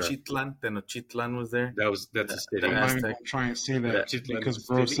 Tenochtitlan was there. That's a city. I'm not even trying to say that because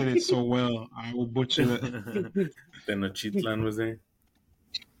bro said it so well. I will butcher that. Tenochtitlan was there.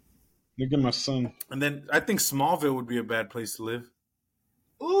 Look at my son. And then I think Smallville would be a bad place to live.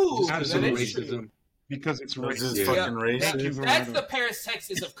 Ooh, absolutely racism. Because it's racist. It's fucking racist. That's the Paris,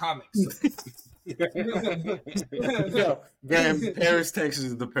 Texas of comics. Paris, Texas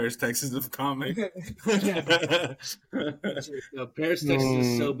is the Paris, Texas of comics. Paris, Texas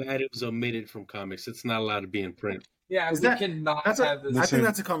is so bad it was omitted from comics. It's not allowed to be in print. Yeah, cannot have this. I think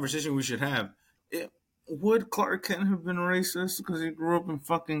that's a conversation we should have. Would Clark Kent have been racist because he grew up in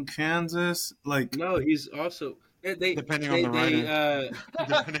fucking Kansas? No, he's also depending on the writer.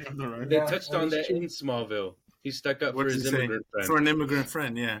 They touched on that in Smallville. He stuck up for his immigrant friend. For an immigrant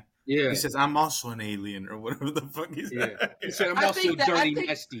friend, yeah. Yeah. He says, "I'm also an alien," or whatever the fuck he said. Yeah. He said, "I'm also dirty,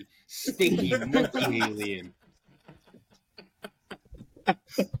 nasty, stinky monkey alien."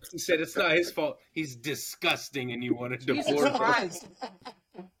 He said, "It's not his fault. He's disgusting, and you want to deport him." Christ.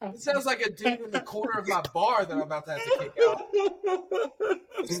 It sounds like a dude in the corner of my bar that I'm about to have to kick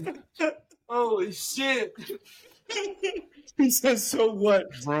out. Holy shit. He says, "So what,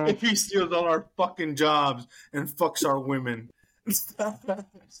 bro? If he steals all our fucking jobs and fucks our women?" It's not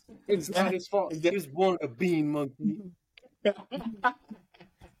his fault. He's born a bean monkey.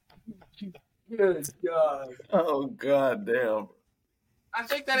 Good God. Oh, God damn. I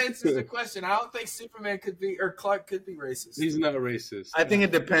think that answers the question. I don't think Superman could be, or Clark could be racist. He's not racist. I think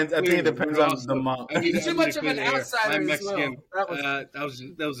it depends. I think it depends on the mom. He's too much of an outsider. I'm Mexican.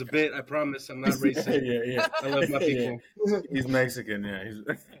 That was a bit. I promise. I'm not racist. Yeah. I love my people. He's Mexican. Yeah.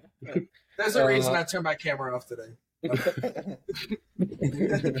 There's a reason I turned my camera off today.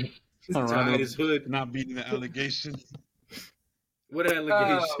 His hood not beating the allegation. What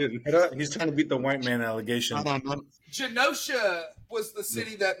allegation? He's trying to beat the white man allegation. I don't know. Genosha was the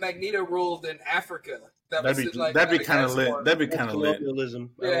city that Magneto ruled in Africa. That'd be kind of lit. That'd be kind of lit.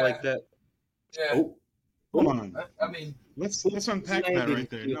 Colonialism. I don't like that. Yeah. Oh. Hold on. I mean, let's unpack that right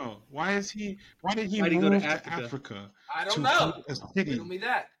there. No, why did he move to Africa? I don't know. Tell me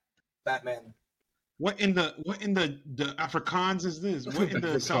that, Batman. What in the Afrikaans is this? What in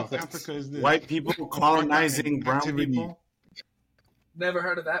the South Africa is this? White people colonizing brown people? Never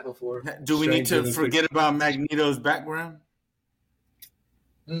heard of that before. Do we need to forget about Magneto's background?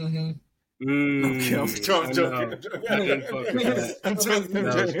 Mm-hmm. Okay, I'm joking. I'm joking.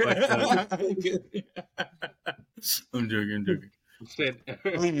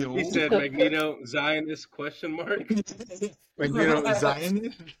 He said Magneto Zionist ? Magneto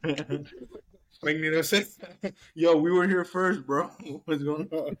Zionist? Magneto said, "Yo, we were here first, bro. What's going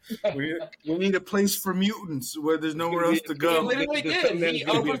on? We need a place for mutants where there's nowhere else to go." He literally did. He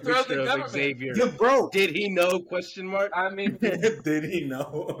overthrew the government. Xavier. Yeah, bro. Did he know ? I mean, did he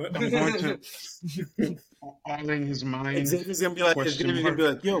know? I'm going to all in his mind. Xavier's gonna be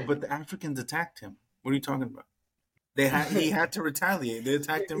like, "Yo, but the Africans attacked him. What are you talking about? He had to retaliate. They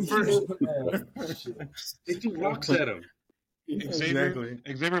attacked him first. They threw rocks at him."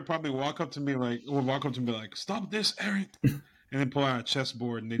 Xavier probably walk up to me like, "Stop this, Eric," and then pull out a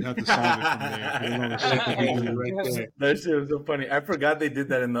chessboard, and they'd have to solve it from there. That shit was so funny. I forgot they did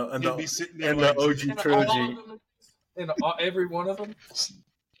that in the OG trilogy. In every one of them.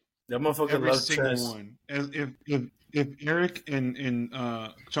 That motherfucker loves chess. One. If Eric and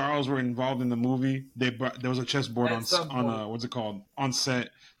Charles were involved in the movie, there was a chessboard on what's it called, on set.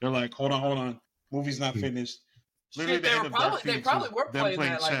 They're like, hold on, movie's not finished. Shit, they probably were playing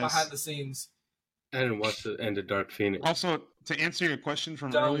that like behind the scenes. I didn't watch the end of Dark Phoenix. Also, to answer your question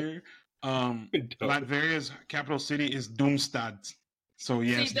from earlier, Latveria's capital city is Doomstad. So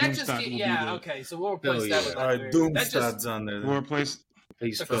yes, Doomstad will be there. Okay, so we'll replace that with Latveria. Doomstad's on there. We'll replace.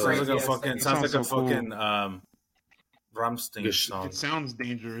 Sounds like a fucking Rammstein song. It sounds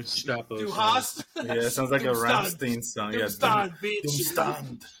dangerous. Du hast? Yeah, it sounds like a Rammstein song. Doomstad, bitch.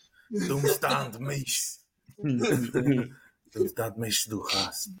 Doomstad mich. Doomstad mich du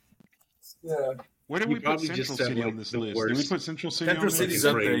hast. Yeah. Where did we put Central City on this list? Did we put Central City on Central City's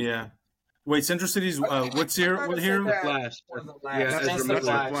up there, yeah. Wait, Central City's what's here? What here? Flash. Yeah, that's the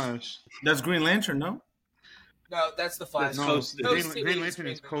Flash. That's Green Lantern, no? No, that's the Flash. No, Green Lantern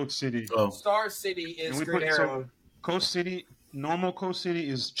is Coast City. Oh. Star City is Green Arrow. Coast City, normal Coast City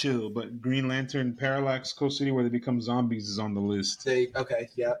is chill, but Green Lantern, Parallax, Coast City, where they become zombies, is on the list. Okay,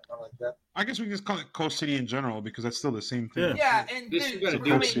 yeah, I like that. I guess we can just call it Coast City in general because that's still the same thing. Yeah, and dude,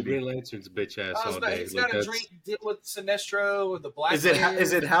 Green Lantern's bitch ass all day. He's got to deal with Sinestro or the Black. Is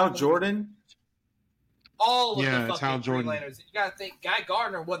it Hal Jordan? All of the fucking Green Lanterns. You got to think Guy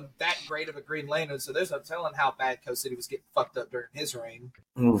Gardner wasn't that great of a Green Lantern, so there's no telling how bad Coast City was getting fucked up during his reign.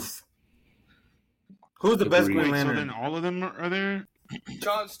 Oof. Who's the best Green Lantern? So then all of them are there?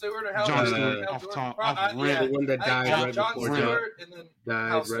 John Stewart or Hal John Stewart off top. The one that died John Stewart and then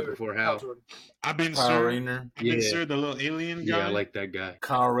died right before Hal. I've been Kyle Rayner. Sir, the little alien guy. Yeah, I like that guy.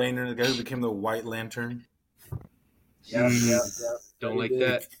 Kyle Rayner, the guy who became the White Lantern. Yeah. Don't like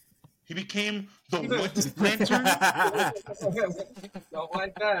that. He became the White Lantern? Don't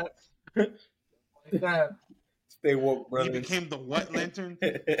like that. Don't like that. Stay woke, brother. He became the White Lantern?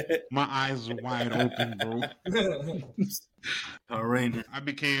 My eyes are wide open, bro. Ranger. I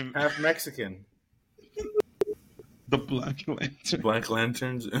became half Mexican. The Black Lantern. Black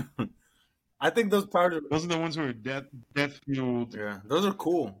Lanterns. I think those powers those are the ones who are death fueled. Yeah, those are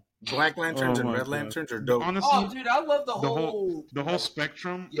cool. Black Lanterns and Red Lanterns are dope. Honestly, dude, I love the whole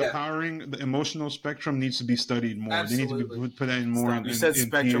spectrum. The powering, the emotional spectrum needs to be studied more. Absolutely. They need to be put that in more. You said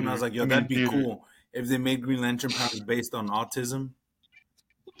spectrum, and I was like, yo, that'd be cool if they made Green Lantern powers based on autism.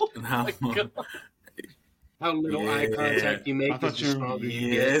 And how little eye contact you make is the stronger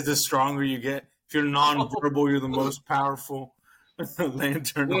you get. It's the stronger you get. If you're non-verbal, you're the most powerful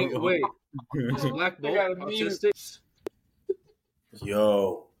Lantern. Wait. Is Black Bolt autistic?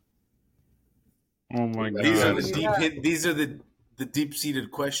 Yo. Oh my god! These are the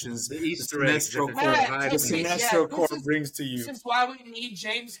deep-seated questions the Easter eggs the Sinestro Corps brings to you. This is why we need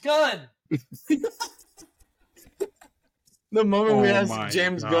James Gunn. The moment we ask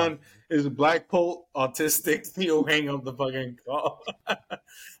James Gunn, is Black Bolt autistic? He'll hang up the fucking call.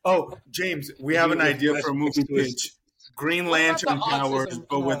 Oh, James, we have an idea for a movie pitch. Green Lantern powers,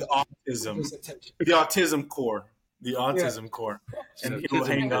 but with autism. The Autism Corps. the autism core, and he'll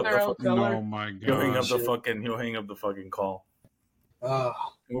hang up the fucking. Oh my god! He'll hang up the fucking call.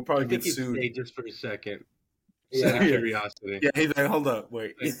 We'll probably get sued just for a second. Yeah, curiosity. Yeah, he's like, hold up,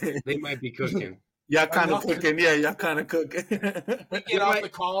 wait. They might be cooking. Y'all kind of cooking. Yeah, y'all kind of cooking. We get off the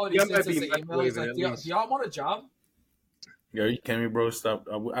call and he sends us an email. He's like, do y'all want a job? Yo, you can't be, bro. Stop.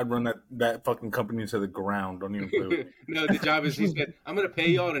 I'd run that fucking company to the ground. Don't even play with it. No, the job is, he said, I'm going to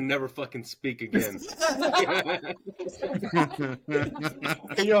pay y'all to never fucking speak again.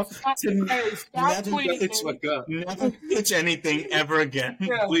 Hey, yo, never pitch anything ever again.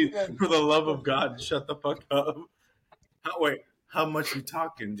 Yeah, please, for the love of God, shut the fuck up. How much you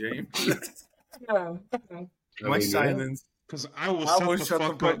talking, James? My silence. Because I will shut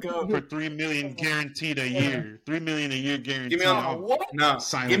the fuck up for $3 million guaranteed a year. $3 million a year guaranteed.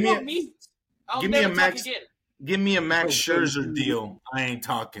 Give me Give me a Max Scherzer deal. I ain't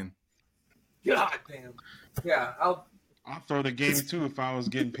talking. God damn. Yeah, I'll throw the game too if I was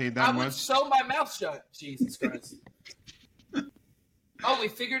getting paid that much. I would sew my mouth shut. Jesus Christ. We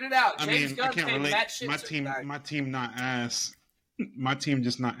figured it out. James Gunn paid Matt Scherzer. My team not ass. My team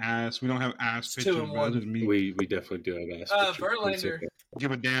just not ass. We don't have ass pitchers. We definitely do have ass pitchers. Verlander.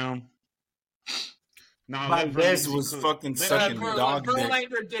 Give it down. Valdez was fucking sucking dog dick.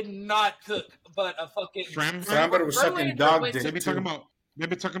 Verlander did not cook, but a fucking Framber was sucking dog dick. They've been talking about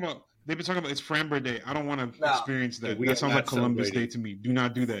it's Framber Day. I don't want to experience that. That sounds like Columbus Day to me. Do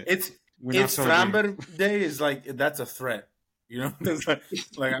not do that. It's Framber Day is like that's a threat. You know, it's like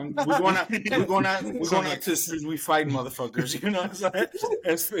we're going out to we fight motherfuckers. You know, it's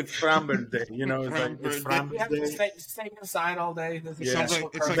Framber Day. You know, it's Framber Day. We have to stay inside all day.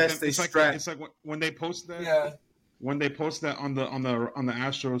 It's like when they post that. Yeah. When they post that on the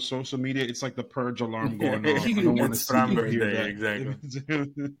Astros social media, it's like the purge alarm going off. I don't want to see or hear that. Exactly.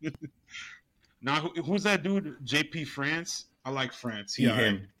 Now, who's that dude? JP France. I like France. He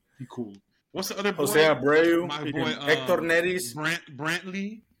cool. What's the other boy? Jose Abreu. My boy Hector Neris.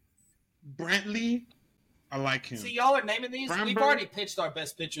 Brantley. I like him. See, y'all are naming these. We've already pitched our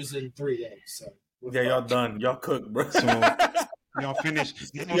best pitchers in 3 days. So y'all done. Y'all cooked, bro. So y'all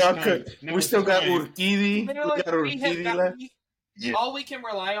finished. Y'all cooked. We still got Urquidy. We got Urquidy left. All we can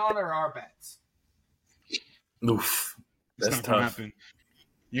rely on are our bats. Oof, that's tough.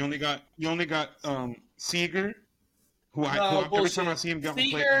 You only got Seager. Every time I see him get on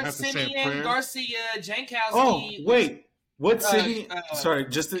plate, I have to say a prayer. Garcia, Jankowski. Oh, wait. What city? Sorry,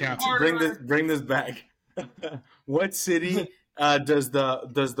 just to bring this back. What city does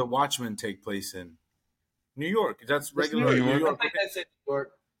the Watchmen take place in? New York. That's regular New York. I think that's in New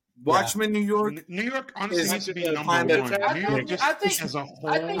York. Watchmen, New York. New York honestly needs to be number one. New York just as a whole.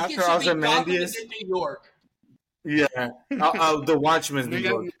 I think after Ozymandias in New York. Yeah, the Watchmen, New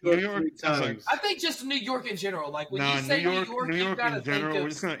York. I think just New York in general. Like when you say New York in general, we're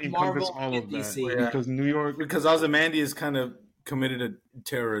just gonna encompass all of that. Because Ozymandias kind of committed a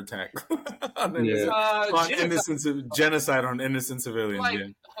terror attack on innocent genocide on innocent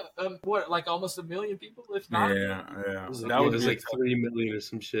civilians. Like almost 1 million people, if not. Yeah. That was like 3 million or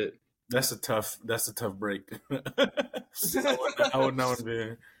some shit. That's a tough break. I would not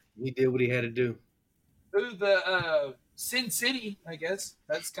be. He did what he had to do. Ooh, the Sin City, I guess.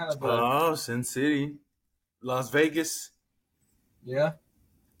 That's kind of Sin City. Las Vegas. Yeah.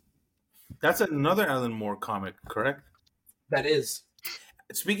 That's another Alan Moore comic, correct? That is.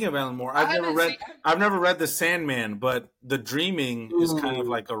 Speaking of Alan Moore, I've never read The Sandman, but The Dreaming is kind of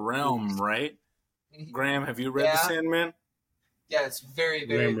like a realm, right? Graham, have you read The Sandman? Yeah, it's very,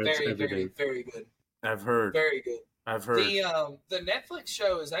 very, very, very, very good. I've heard. Very good. I've heard. The Netflix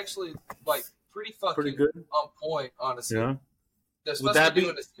show is actually like pretty good on point, honestly. Yeah. Is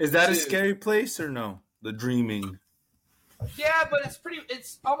that a scary place or no? The Dreaming. Yeah, but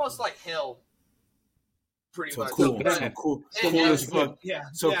it's almost like hell. Pretty much. Cool. Cool as fuck. Yeah.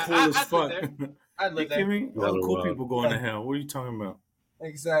 Cool as fuck. I'd live there. Cool people going to hell. What are you talking about?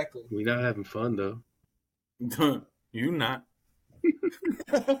 Exactly. We're not having fun though. You not.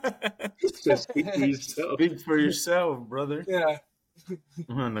 Just speak for yourself. Speak for yourself, brother. Yeah.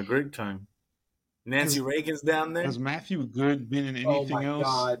 Having a great time. Nancy Reagan's down there. Has Matthew Good been in anything else?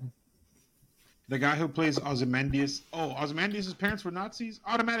 God. The guy who plays Ozymandias. Oh, Ozymandias' parents were Nazis?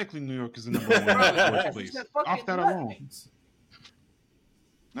 Automatically New York is the number one place. Off that alone.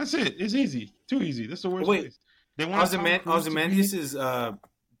 That's it. It's easy. Too easy. That's the worst place. Ozymandias'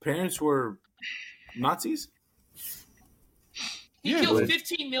 parents were Nazis? He killed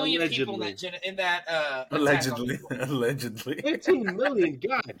 15 million people in that Allegedly. 15 million?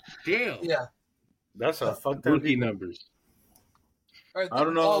 God damn. Yeah. That's a fucked up rookie numbers. I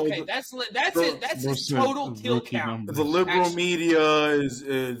don't know. Okay, that's it. That's his total kill count. The liberal media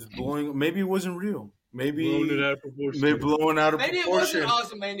is blowing. Maybe it wasn't real. Maybe blowing it out of proportion. Maybe blowing out of proportion. Maybe it wasn't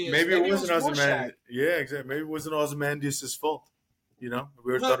Ozymandias. Maybe it wasn't Ozymandias. Yeah, exactly. Maybe it wasn't Ozymandias' fault. You know, have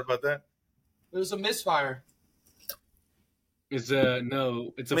we ever thought about that? It was a misfire. It's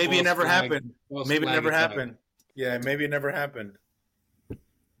no. It's a maybe it never happened. Maybe it never happened. Yeah, maybe it never happened.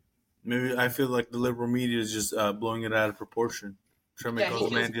 Maybe I feel like the liberal media is just blowing it out of proportion, trying to make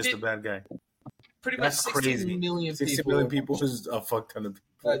Ozymandias the bad guy. Pretty much 60 million people. 60 million people is a fuck ton of people.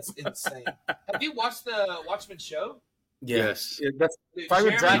 That's insane. Have you watched the Watchmen show? Yes. Yeah, that's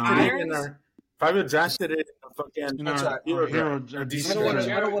Fiverr drafted it. Fucking I don't want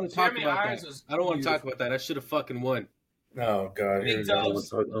to talk about that. I don't want to talk about that. I should have fucking won. Oh god. Big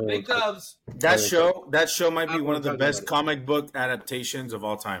dubs. Big dubs. That show might be one of the best comic book adaptations of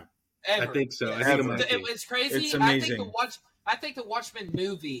all time. Ever. I think so. It's crazy. It's amazing. I think the Watchmen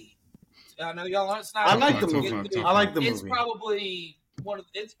movie. I know y'all aren't. I like the movie. I like the movie. It's probably one of.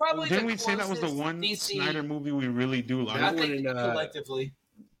 It's probably. Didn't we say that was the one DC Snyder movie we really do like? I think collectively.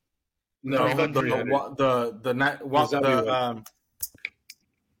 No, the Night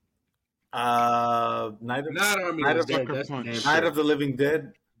of the Living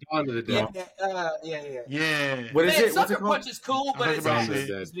Dead. Dawn of the Dead. Yeah. What is it? Sucker Punch is cool, but it's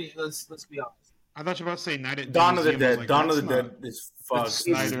let's be honest. I thought you were about to say Night at Dawn of the Dead. Dawn of the Dead is fucked.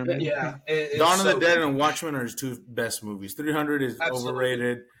 Yeah. Dawn of the Dead and Watchmen are his two best movies. 300 is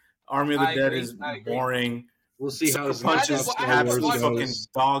overrated. Army of the Dead is boring. We'll see how Sucker Punch is fucking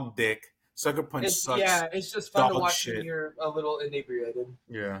dog dick. Sucker Punch sucks. Yeah, it's just fun to watch when you're a little inebriated.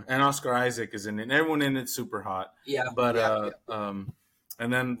 Yeah, and Oscar Isaac is in it. And everyone in it's super hot. Yeah, but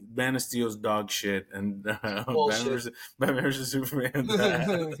and then Man of Steel's dog shit and Batman vs Superman.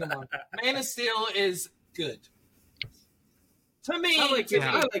 Come on, Man of Steel is good. To me, I like it.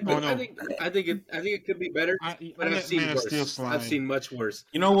 I think it could be better. But I've seen worse. I've seen much worse.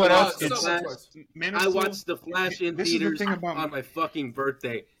 You know what else? I watched The Flash in theaters on my fucking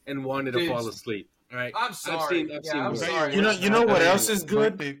birthday and wanted to fall asleep. All right, I'm sorry. I'm sorry. You know what else is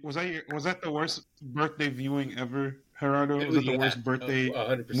good? Was that the worst birthday viewing ever, Gerardo? Was it the worst birthday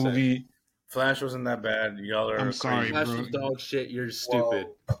 100%. Movie? Flash wasn't that bad. Y'all are. I'm sorry, Flash bro. was dog shit. You're stupid.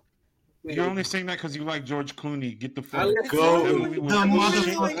 Whoa. You're only saying that because you like George Clooney. Get the fuck go. The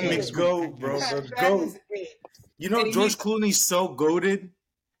motherfucking go, bro. The go. You know, George Clooney's so goated.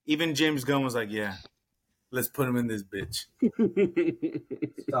 Even James Gunn was like, "Yeah, let's put him in this bitch." You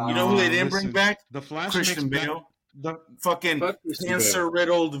know who they didn't bring back? The Flash. Christian Bale. The fucking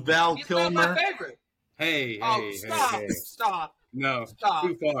cancer-riddled Val Kilmer. My favorite. Hey, stop. No, stop.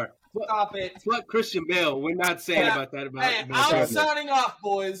 Too far. Stop it. Fuck Christian Bale. We're not saying about that. I'm signing off,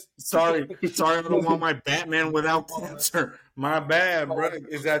 boys. Sorry, I don't want my Batman without cancer. My bad, bro.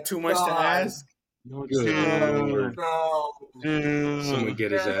 Is that too much to ask? No. Someone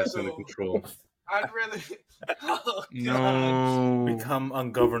get his ass under control. I'd rather. No. Become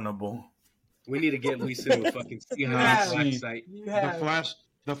ungovernable. We need to get Luis into a fucking black site.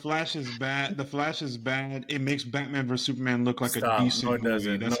 The Flash is bad. The Flash is bad. It makes Batman vs Superman look like a decent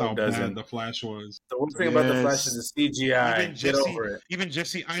movie. That's how bad the Flash was. The one thing about the Flash is the CGI. Get over it. Even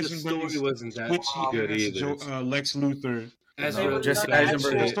Jesse Eisenberg wasn't that good either. Lex Luthor. Jesse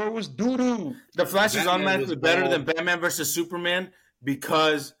Eisenberg. The story was doo-doo. The Flash is automatically better than Batman vs Superman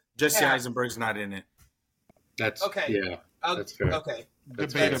because Jesse Eisenberg's not in it. That's okay. Yeah, that's fair. Okay,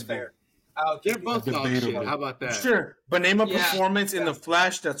 that's fair. They're both dog shit. How about that? Sure, but name a performance in The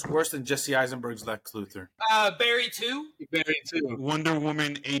Flash that's worse than Jesse Eisenberg's Lex Luthor. Barry 2. Wonder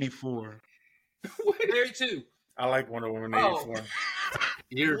Woman 84. Barry 2. I like Wonder Woman 84.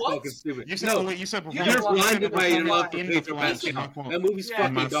 You're fucking stupid. You said you're blinded by your love for Pedro Pascal. That movie's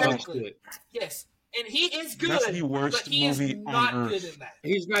fucking dog shit. Yes, and he is good. That's the worst but he movie is not on good Earth. in that.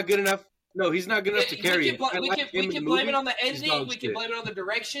 He's not good enough. No, he's not good enough to carry it. We can blame it on the editing. We can blame it on the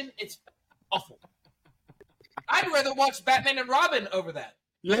direction. It's awful. I'd rather watch Batman and Robin over that.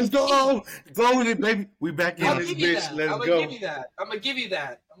 Let's go. Go with it, baby. We back in this bitch. Let's go. I'm gonna give you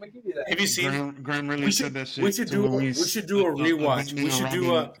that. Have you seen Graham really said that shit? We should do a rewatch. We should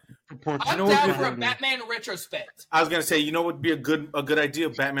do a. I'm down for a Batman retrospect. I was gonna say, you know what would be a good idea?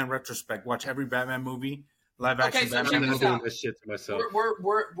 Batman retrospect. Watch every Batman movie. Live action Batman movie. I'm doing this shit to myself.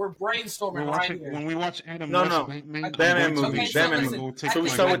 We're brainstorming right here. When we watch Adam Batman movie. So we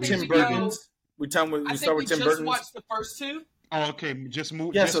start with Tim Burton. We start with Tim Burton. Just watched the first two. Oh, okay. Just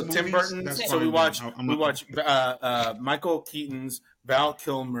move. Yeah, so Tim Burton. So we watch Michael Keaton's, Val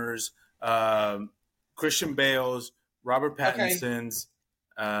Kilmer's, Christian Bale's, Robert Pattinson's,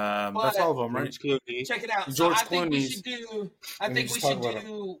 That's all of them, right? Check it out. George I think we Clooney's. should do. I think we should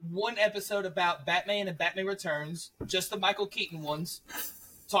do one episode about Batman and Batman Returns, just the Michael Keaton ones.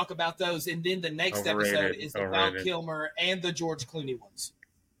 Talk about those, and then the next episode is the Val Kilmer and the George Clooney ones.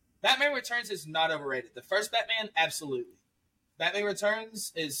 Batman Returns is not overrated. The first Batman, absolutely. Batman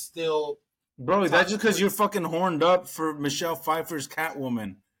Returns is still. Bro, that's just because you're fucking horned up for Michelle Pfeiffer's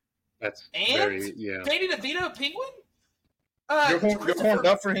Catwoman. That's Danny DeVito, Penguin. You're horned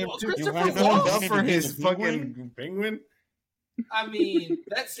up for him too. You're horned up for his fucking Penguin. I mean,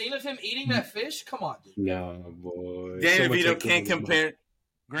 that scene of him eating that fish. Come on, dude. No, boy. Danny DeVito can't compare.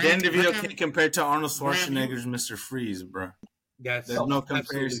 Danny DeVito can't compare to Arnold Schwarzenegger's Mr. Freeze, bro. There's no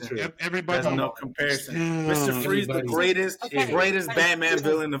comparison. Everybody, there's no comparison. Mr. Freeze, the greatest Batman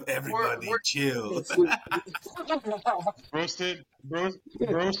villain of everybody. Chill. Bro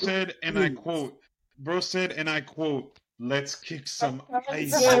said, and I quote. Let's kick some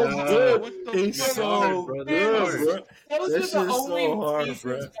ice. He's so good, bro. Those are the only reasons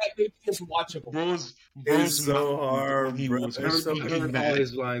that movie is watchable. Bro's so hard, bro. All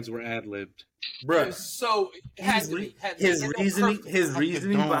his lines were ad-libbed. Bro, so his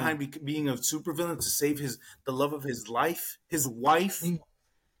reasoning behind being a supervillain to save the love of his life, his wife.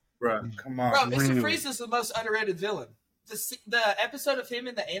 Bro, come on. Bro, Mr. Freeze is the most underrated villain. The episode of him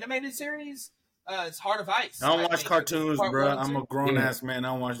in the animated series. It's Heart of Ice. I don't watch cartoons, bro. I'm a grown ass man. I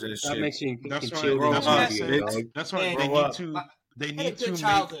don't watch that shit. Makes you that's chill. That's why they need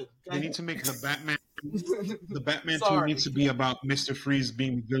to make the Batman. The Batman 2 needs to be about Mr. Freeze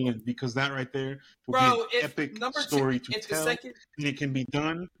being villain, because that right there will be an epic story to tell, and it can be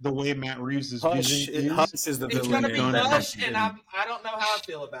done the way Matt Reeves' vision is. Hush is the villain. It's gonna be Hush, and I don't know how I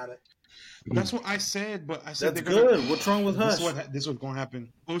feel about it. That's what I said, but I said that's good. What's wrong with Hush? This is what's going to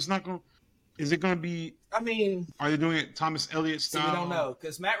happen. Oh, it's not going. Is it going to be? I mean, are they doing it Thomas Elliott style? We don't know,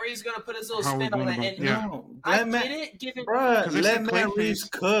 because Matt Reeves is going to put his little spin on it. And I get it. Give it, bro. Let Matt Reeves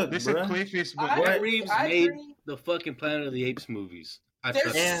cook. This is Clayface, but Matt Reeves made the fucking Planet of the Apes movies. And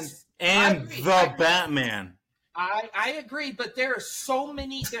the Batman. I agree, but there are so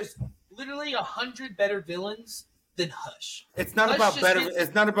many. There's literally 100 better villains than Hush. It's not about better.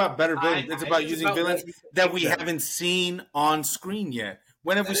 It's not about better villains. It's about using villains that we haven't seen on screen yet.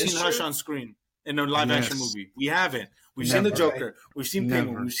 When have we seen Hush on screen in a live-action movie? We haven't. We've seen the Joker. We've seen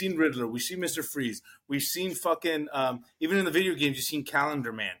Penguin. We've seen Riddler. We've seen Mr. Freeze. We've seen fucking even in the video games. You've seen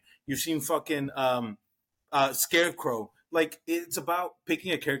Calendar Man. You've seen fucking Scarecrow. Like, it's about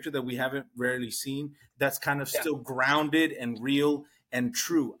picking a character that we haven't rarely seen. That's kind of still grounded and real and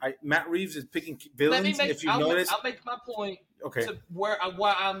true. Matt Reeves is picking villains. I'll make my point. Okay. To where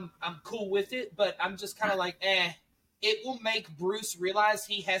I'm cool with it, but I'm just kind of like, It will make Bruce realize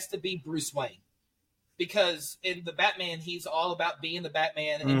he has to be Bruce Wayne, because in the Batman, he's all about being the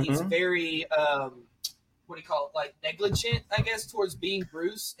Batman, and he's very, what do you call it, like negligent, I guess, towards being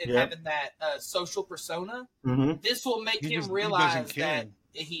Bruce and having that social persona. This will make him realize that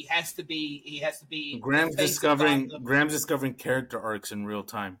he has to be. Graham's discovering character arcs in real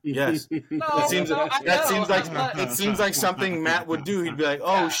time. Yes, it seems like something Matt would do. He'd be like,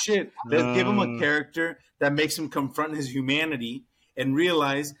 "Oh shit, let's give him a character that makes him confront his humanity and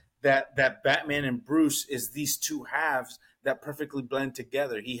realize that Batman and Bruce is these two halves that perfectly blend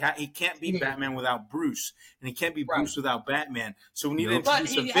together. He can't be Batman without Bruce, and he can't be Bruce without Batman. So we need to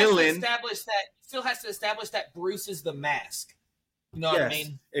introduce a villain. He still has to establish that Bruce is the mask. You know what I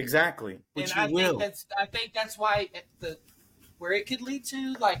mean? Exactly. I think that's why where it could lead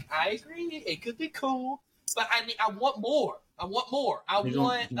to. Like, I agree, it could be cool, but I want more. He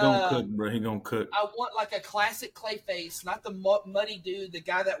gonna cook, bro. He gonna cook. I want like a classic Clayface, not the muddy dude, the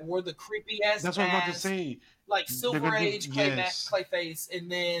guy that wore the creepy ass. That's what I'm about to say. Like Silver Age Clayface,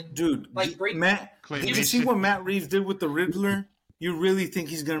 and then Matt. Did you see what Matt Reeves did with the Riddler? You really think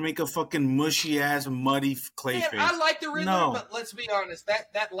he's gonna make a fucking mushy ass, muddy Clayface? I like the Riddler, but let's be honest.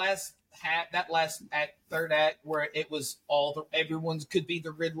 That last act, third act, where it was everyone's could be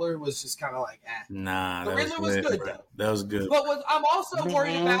the Riddler, was just kind of like, Nah, the Riddler was good though. That was good. But what I'm also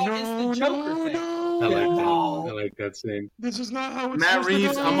worried about is the Joker thing. I like that scene. This is not how it's Matt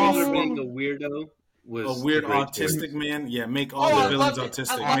Reeves. I'm also being a weirdo. Was a weird autistic man. Yeah, make all the villains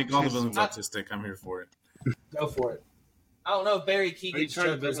autistic. Make all the villains autistic. I'm here for it. Go for it. I don't know if Barry Keegan's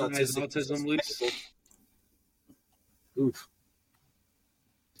Joker's autism, Luis? Oof.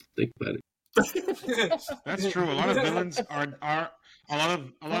 Think about it. That's true. A lot of villains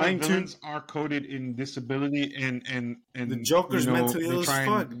are coded in disability and the Joker's mentally ill as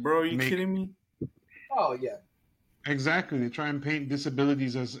fuck, bro. Are you kidding me? Oh yeah. Exactly. They try and paint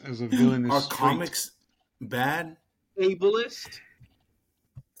disabilities as a villain. Are comics bad? Ableist?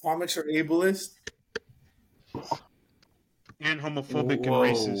 comics are ableist and homophobic and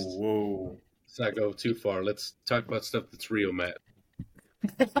racist. Whoa. Let's not go too far. Let's talk about stuff that's real, Matt.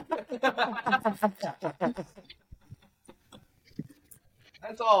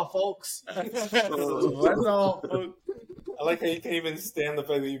 That's all, folks. That's all, folks. I like how you can't even stand the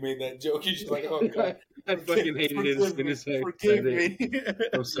fact that you made that joke. You're just like, oh, God. I fucking hated it as soon as I Forgive said me. it.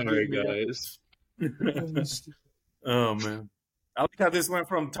 I'm sorry, guys. Oh, man. I like how this went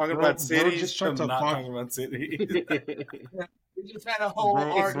from talking about cities to not talking about city. We just had a whole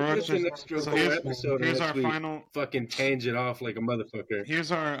art. Here's our final fucking tangent off like a motherfucker.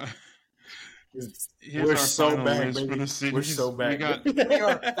 Here's our We're so bad, for the cities. We're so bad. We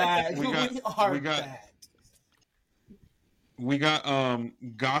are bad. We got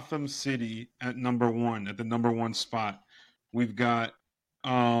Gotham City at number 1, at the number 1 spot. We've got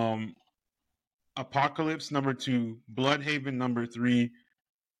Apocalypse number 2, Bloodhaven number 3,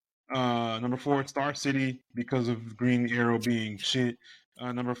 number 4 Star City because of Green Arrow being shit.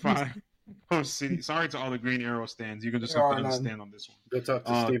 Number 5 Coast City. Sorry to all the Green Arrow stands. You can just have to understand on this one. Go talk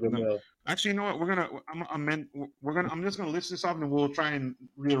to Stephen Mill. Actually, you know what? I'm just gonna list this off, and we'll try and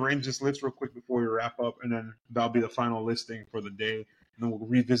rearrange this list real quick before we wrap up, and then that'll be the final listing for the day. And then we'll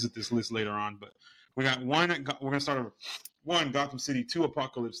revisit this list later on. But we got one. We're gonna start with 1 Gotham City, 2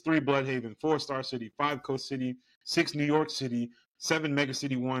 Apocalypse, 3 Bloodhaven, 4 Star City, 5 Coast City, 6 New York City, 7 Mega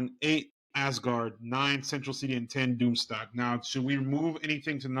City 1, 8 Asgard, 9 Central City, and 10 Doomstock. Now, should we move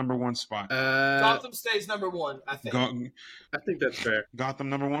anything to number 1 spot? Gotham stays number 1, I think. I think that's fair. Gotham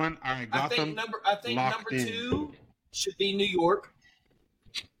number 1. All right, Gotham. I think number 2 should be New York.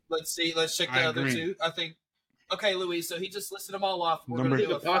 Let's see. Let's check the other 2. I think. Okay, Luis. So he just listed them all off. We're going to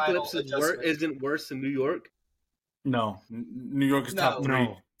do Apocalypse isn't worse than New York. No, New York is top 3.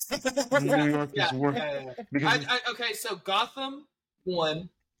 No. New York is worse. Okay, so Gotham 1.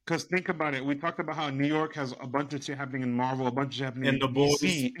 Because think about it, we talked about how New York has a bunch of shit happening in Marvel, a bunch of shit happening in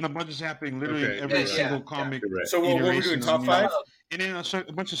DC, and a bunch of shit happening literally in every single comic. So what we're doing, top 5? And then a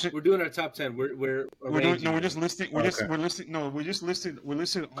bunch of shit. We're doing our top 10. We're just listing. We're just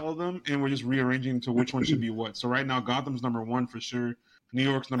listing all of them, and we're just rearranging to which one should be what. So right now, Gotham's number 1 for sure. New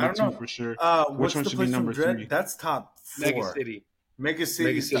York's number 2 for sure. Which one should be number 3? That's top 4. Mega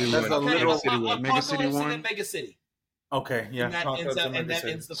City. That's a little. Mega City 1. And Mega City. Okay, yeah. And that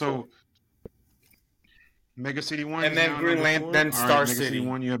ends the so Mega City 1, and then Green Lantern, then Star City. Mega City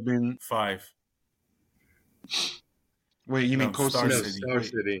 1, you have been 5. Wait, you mean Coast City? Star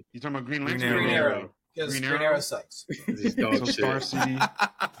City. You talking about Green Lantern? Green Arrow. Because Green Arrow sucks. So Star City.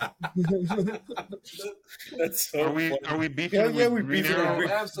 That's so. Are we beefing with Green Arrow?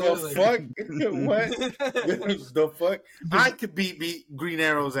 Absolutely. The fuck? What? The fuck? I could beat Green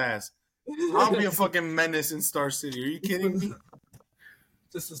Arrow's ass. I'll be a fucking menace in Star City. Are you kidding me?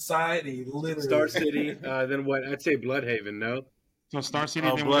 To society, literally. Star City. Then what? I'd say Bloodhaven. No. So Star City.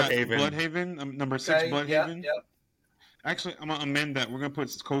 Then Bloodhaven. Number 6, Bloodhaven. Yep. Actually, I'm gonna amend that. We're gonna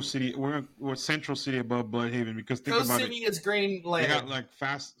put Coast City. We're Central City above Bloodhaven because think Coast about City it. is Green Lantern. They got like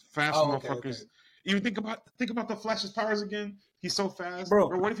fast motherfuckers. Okay. Even think about the Flash's powers again. He's so fast, bro.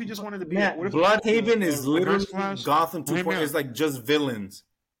 Or what if he just wanted to be? Bloodhaven is literally Gotham 2.0. It's like just villains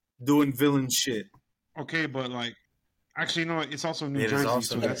doing villain shit. Okay, but like, actually, you know what? It's also New Jersey.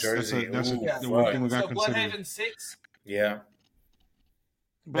 Also so that's the one thing we got to consider. Bloodhaven 6. Yeah.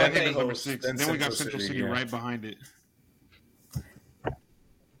 Bloodhaven number 6. Then we got Central City right behind it.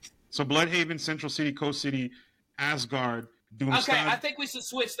 So Bloodhaven, Central City, Coast City, Asgard, Doomstock. Okay, I think we should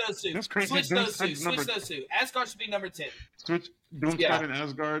switch those 2. That's crazy. Switch those 2. Asgard should be number 10. Switch Doomstock and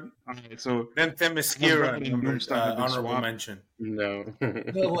Asgard. All right, so then Themyscira, honorable mention. No.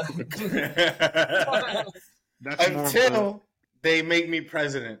 That's until they make me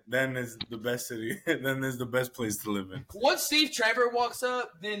president, then is the best city. Then is the best place to live in. Once Steve Trevor walks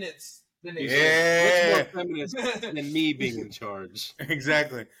up, then it's What's more feminist than me being in charge?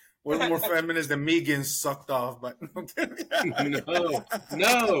 Exactly. What's more feminist than me getting sucked off? But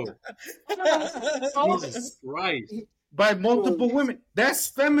no. Jesus Christ. By multiple women. That's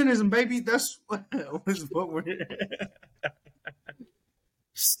feminism, baby. That's what we're.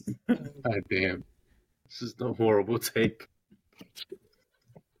 God damn. This is the horrible take.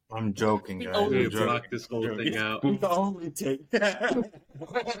 I'm joking, guys. I'm joking. Block this whole thing out. The only take.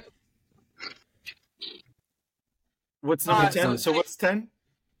 What's number 10? So what's 10?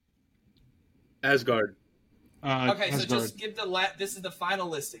 Asgard. Okay, so just give this is the final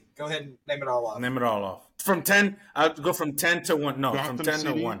listing. Go ahead and name it all off. Name it all off. From 10, I'll go from 10 to 1. No, Gotham from 10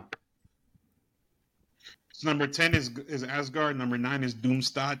 City. to 1. So number 10 is Asgard. Number 9 is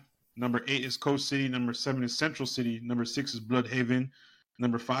Doomstock. Number 8 is Coast City. Number 7 is Central City. Number 6 is Bloodhaven.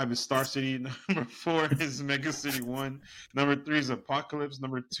 Number 5 is Star City. Number 4 is Mega City 1. Number 3 is Apocalypse.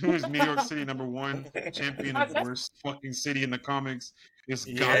 Number 2 is New York City. Number 1, champion of the worst fucking city in the comics, is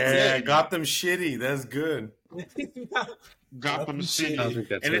Gotham. Yeah, Gotham Shitty. That's good. Gotham City.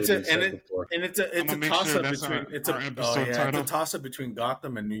 And it's a toss-up between it's a toss-up between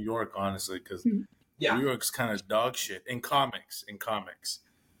Gotham and New York, honestly, because New York's kind of dog shit in comics.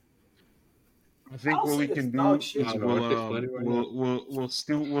 I think what we can do is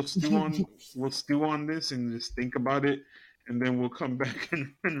we'll stew on this and just think about it, and then we'll come back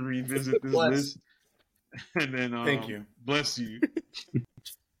and revisit this list. And then thank you. Bless you.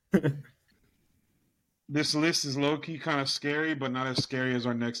 This list is low-key kind of scary, but not as scary as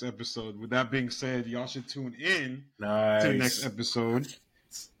our next episode. With that being said, y'all should tune in to the next episode.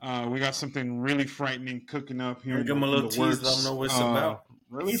 We got something really frightening cooking up here. Give them a little tease. Let them know what it's about.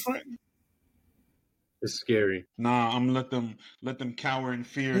 Really frightening? It's scary. Nah, I'm gonna let them cower in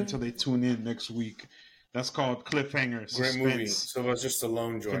fear until they tune in next week. That's called cliffhanger. Great movie. Sylvester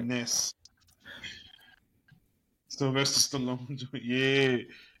Stallone joint. Finesse. Sylvester Stallone joint.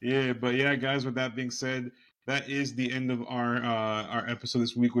 Yeah. But yeah, guys. With that being said, that is the end of our episode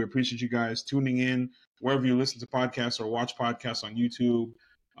this week. We appreciate you guys tuning in wherever you listen to podcasts or watch podcasts on YouTube.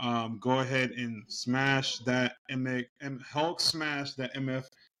 Go ahead and smash that smash that MF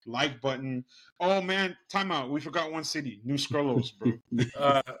like button. Oh man, time out. We forgot one city, New Skrullos, bro.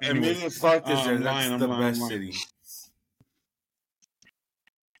 Amelia Clark is there. That's the best city.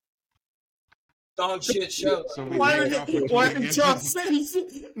 Dog shit show. So why did y'all say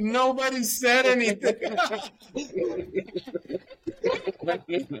nobody said anything?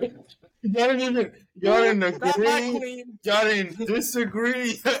 Y'all didn't agree. Y'all didn't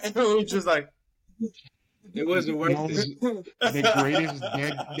disagree. It was just like it wasn't worth it.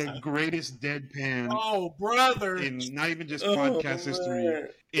 The greatest deadpan. Oh, brother! In not even just podcast history,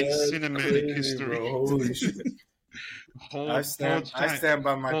 in cinematic history. Bro, holy shit. I stand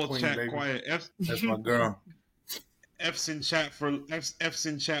by my queen, chat baby. Quiet. That's my girl. F's in chat for Luis. F's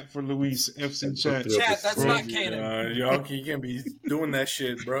in chat. Chat, that's not canon. Y'all can't be doing that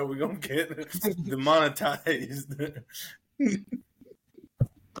shit, bro. We're gonna get demonetized.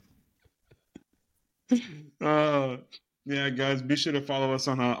 Yeah, guys, be sure to follow us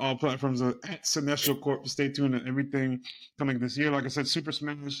on all platforms at Sinestro Corp. Stay tuned to everything coming this year. Like I said, Super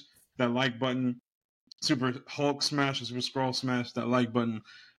Smash that like button. Super Hulk smash, Super Scroll smash that like button.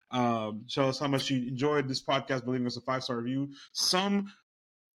 Show us how much you enjoyed this podcast. Leaving us a 5-star review. Some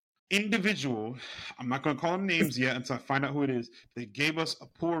individual, I'm not going to call them names yet until I find out who it is. They gave us a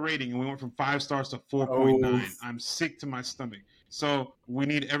poor rating, and we went from 5 stars to 4.9. I'm sick to my stomach. So we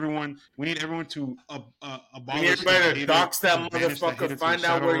need everyone to abolish. We need everybody to dox that motherfucker, find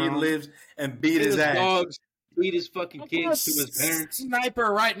out where he lives, and beat his ass. Dogs, beat his fucking kids to his parents.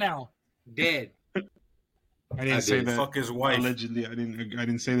 Sniper right now, dead. I didn't say that. Fuck his wife. Allegedly, I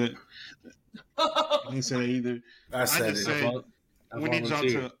didn't say that. I didn't say that either. I just said we need y'all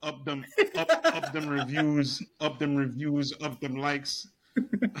to up them reviews, up them likes.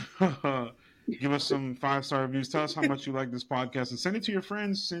 Give us some 5-star reviews. Tell us how much you like this podcast, and send it to your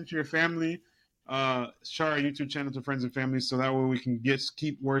friends, send it to your family. Share our YouTube channel to friends and family, so that way we can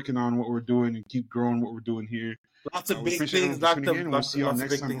keep working on what we're doing and keep growing what we're doing here. Lots of big things, lots of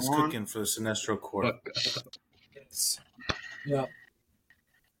big things cooking for the Sinestro Corp. Yes. Yeah.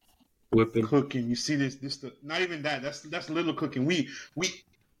 Whipping. Cooking. You see this not even that. That's little cooking. We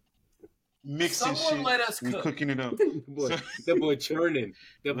mixing shit. Someone let us cook. We cooking it up. That boy churning.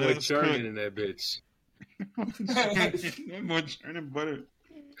 That boy churning in that bitch. That boy churning butter.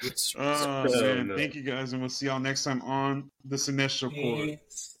 Man. Thank you guys, and we'll see y'all next time on the Sinestro Corp.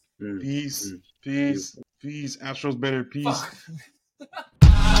 Peace. Astros better. Peace.